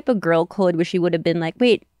some type of girl code where she would have been like,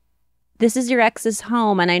 wait, this is your ex's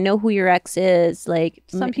home and I know who your ex is. Like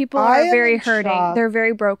some people are very hurting. Shock. They're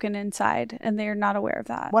very broken inside and they're not aware of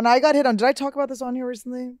that. When I got hit on, did I talk about this on here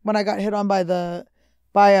recently? When I got hit on by a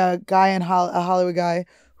guy in a Hollywood guy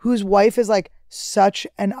whose wife is like such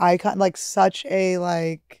an icon, like such a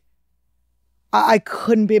like, I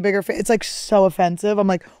couldn't be a bigger fan. It's like so offensive. I'm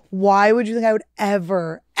like, why would you think I would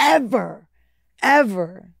ever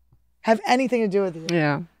have anything to do with you?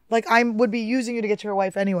 Yeah. Like I would be using you to get to your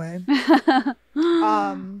wife anyway.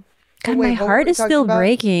 God, my heart is still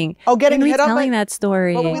breaking. Oh, getting hit on telling that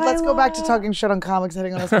story. Well, let's go back to talking shit on comics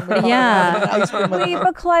hitting on us. Yeah. Wait,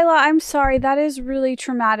 but Khalyla, I'm sorry. That is really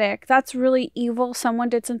traumatic. That's really evil. Someone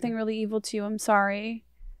did something really evil to you. I'm sorry.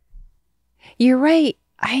 You're right.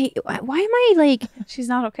 Why am I like? She's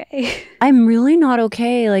not okay. I'm really not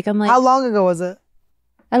okay. Like I'm like. How long ago was it?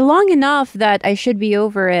 Long enough that I should be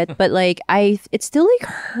over it, but like it still like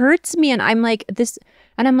hurts me, and I'm like this,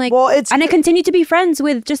 and I'm like, well, and I continue to be friends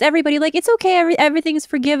with just everybody. Like it's okay, everything's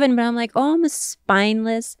forgiven, but I'm like, oh, I'm a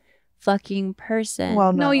spineless fucking person.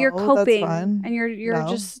 Well, no, you're coping, and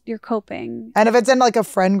you're coping. And if it's in like a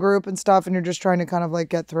friend group and stuff, and you're just trying to kind of like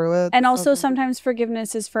get through it, and also sometimes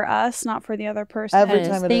forgiveness is for us, not for the other person. Every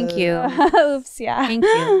time, thank you. Oops, yeah. Thank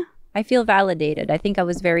you. I feel validated. I think I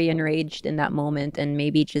was very enraged in that moment and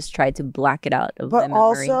maybe just tried to black it out of my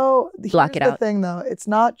memory. But also, block it out. The thing though, it's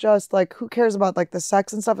not just like, who cares about like the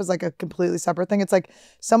sex and stuff is like a completely separate thing. It's like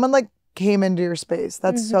someone like came into your space.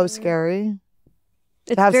 That's so scary.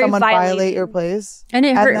 It's to have someone violate your place. And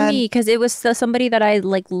it hurt me because it was somebody that I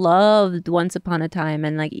like loved once upon a time.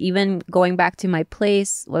 And like even going back to my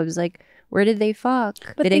place, I was like, where did they fuck?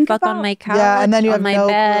 Did they fuck on my couch? Yeah, and then you have my no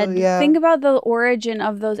bed? Clue, yeah. Think about the origin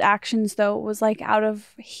of those actions, though. It was like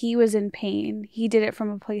he was in pain. He did it from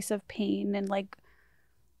a place of pain, and like,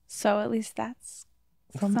 so at least that's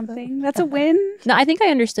something. That's a win. No, I think I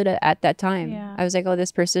understood it at that time. Yeah. I was like, oh,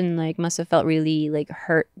 this person like must have felt really like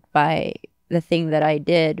hurt by the thing that I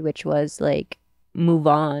did, which was like move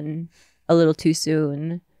on a little too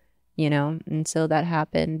soon, you know? And so that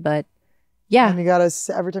happened, but yeah. And you gotta,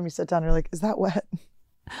 every time you sit down, you're like, is that wet?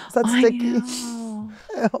 Is that sticky?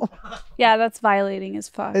 Yeah, that's violating as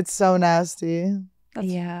fuck. It's so nasty.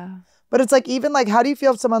 Yeah. But it's like, even like, how do you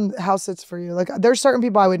feel if someone house sits for you? Like, there's certain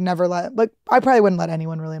people I would never let, like, I probably wouldn't let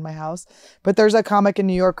anyone really in my house. But there's a comic in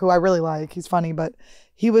New York who I really like. He's funny, but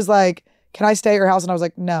he was like, can I stay at your house? And I was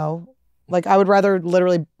like, no. Like, I would rather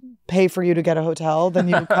literally pay for you to get a hotel than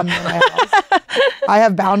you come to my house. I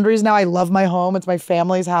have boundaries now. I love my home. It's my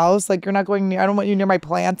family's house. Like, you're not going near, I don't want you near my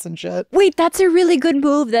plants and shit. Wait, that's a really good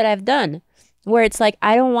move that I've done. Where it's like,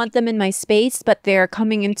 I don't want them in my space, but they're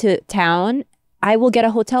coming into town. I will get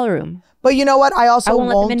a hotel room. But you know what? I also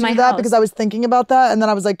won't do that house. because I was thinking about that. And then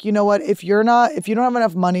I was like, you know what? If you don't have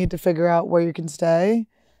enough money to figure out where you can stay,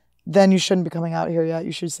 then you shouldn't be coming out here yet.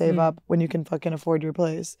 You should save up when you can fucking afford your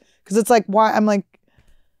place. Because it's like, why? I'm like,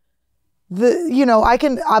 I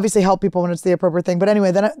can obviously help people when it's the appropriate thing. But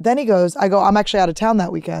anyway, then he goes, I'm actually out of town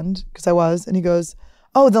that weekend because I was. And he goes,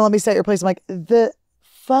 oh, then let me stay at your place. I'm like,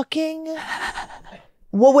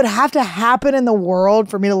 what would have to happen in the world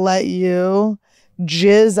for me to let you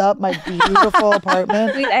jizz up my beautiful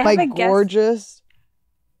apartment? Wait, I my have a gorgeous.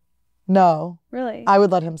 No. Really? I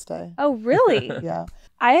would let him stay. Oh, really? Yeah.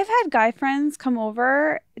 I have had guy friends come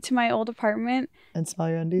over to my old apartment. And smell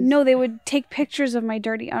your undies? No, they would take pictures of my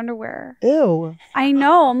dirty underwear. Ew. I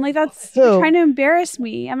know. I'm like, you're trying to embarrass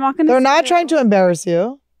me. I'm not going to. They're not trying to embarrass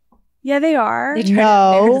you. Yeah, they are. They try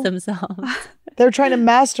to embarrass themselves. They're trying to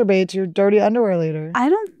masturbate to your dirty underwear later.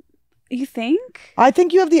 You think? I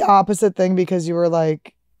think you have the opposite thing because you were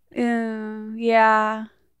like. Yeah.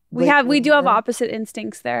 We do have opposite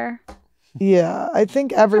instincts there. Yeah, I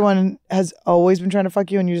think everyone has always been trying to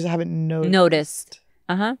fuck you and you just haven't noticed.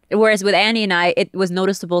 Whereas with Annie and I, it was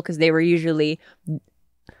noticeable because they were usually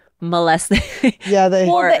molested. Yeah, they.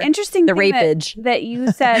 Well, Or the interesting the thing rapage. that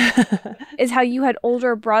you said is how you had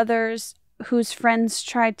older brothers whose friends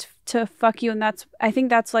tried to fuck you, and I think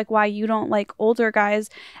that's like why you don't like older guys.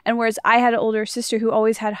 And whereas I had an older sister who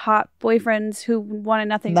always had hot boyfriends who wanted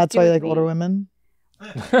nothing. That's to do why you with like me. older women.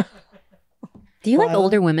 Do you like Wow.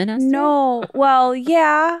 older women, Esther? No, well,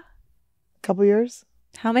 yeah, Couple years.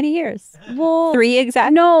 How many years? well, 3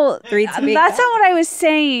 exactly. no, 3 to be that's exact. not what I was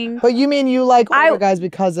saying. But you mean you like older I- guys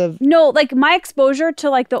because of? No, like my exposure to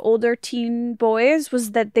like the older teen boys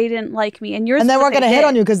was that they didn't like me, and yours. And they was weren't that gonna hit did.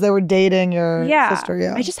 on you because they were dating your Yeah. sister.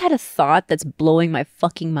 Yeah. I just had a thought that's blowing my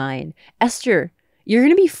fucking mind. Esther, you're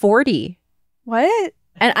gonna be 40. What?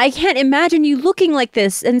 And I can't imagine you looking like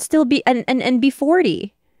this and still be and be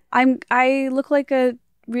 40. I look like a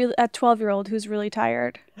 12-year-old who's really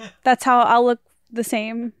tired. That's how I'll look the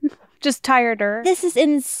same, just tireder. This is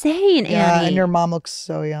insane, Yeah, Annie. and your mom looks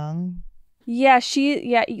so young. Yeah,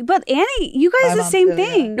 but Annie, you guys My the mom same too, yeah.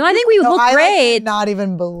 thing. No, I think we No, look I great. Like, cannot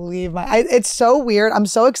even believe it's so weird. I'm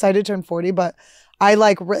so excited to turn 40, but I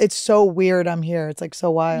like it's so weird. I'm here. It's like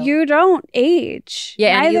so wild. You don't age.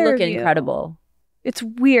 Yeah, and you Neither look of you. incredible. It's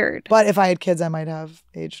weird. But if I had kids, I might have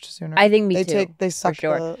aged sooner. I think me they too. they suck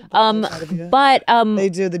sure. the life out of you. But They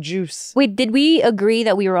do the juice. wait, did we agree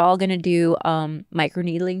that we were all gonna do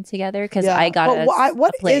microneedling together? Because Yeah. I got But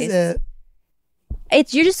what a place. is it?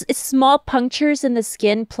 It's small punctures in the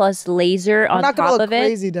skin plus laser I'm on not gonna top look of it.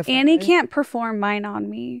 crazy different. Annie right? can't perform mine on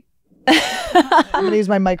me. I'm gonna use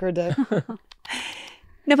my micro dick.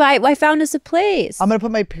 No, but I found us a place. I'm gonna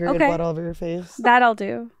put my period Okay. blood all over your face. That I'll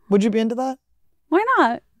do. Would you be into that? Why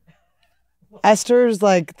not? Esther's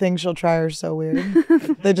like thing she'll try are so weird.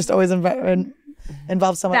 They just always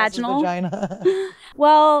involve someone Vaginal. else's vagina.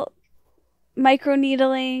 Well,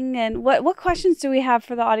 microneedling and what questions do we have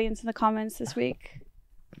for the audience in the comments this week?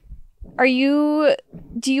 Do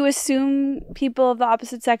you assume people of the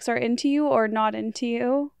opposite sex are into you or not into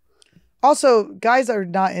you? Also, guys are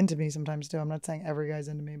not into me sometimes too. I'm not saying every guy's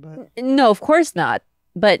into me, but No, of course not.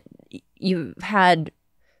 But you've had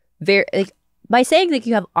by saying that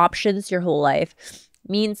you have options your whole life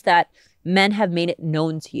means that men have made it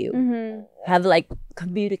known to you, Mm-hmm. have like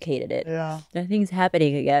communicated it. yeah. Nothing's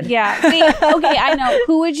happening again. Yeah. Wait, okay, I know.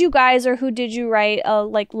 Who would you guys or who did you write a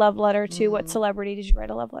love letter to? What celebrity did you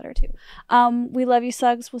write a love letter to? We love you,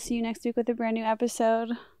 Slugs. We'll see you next week with a brand new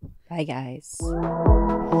episode. Bye, guys.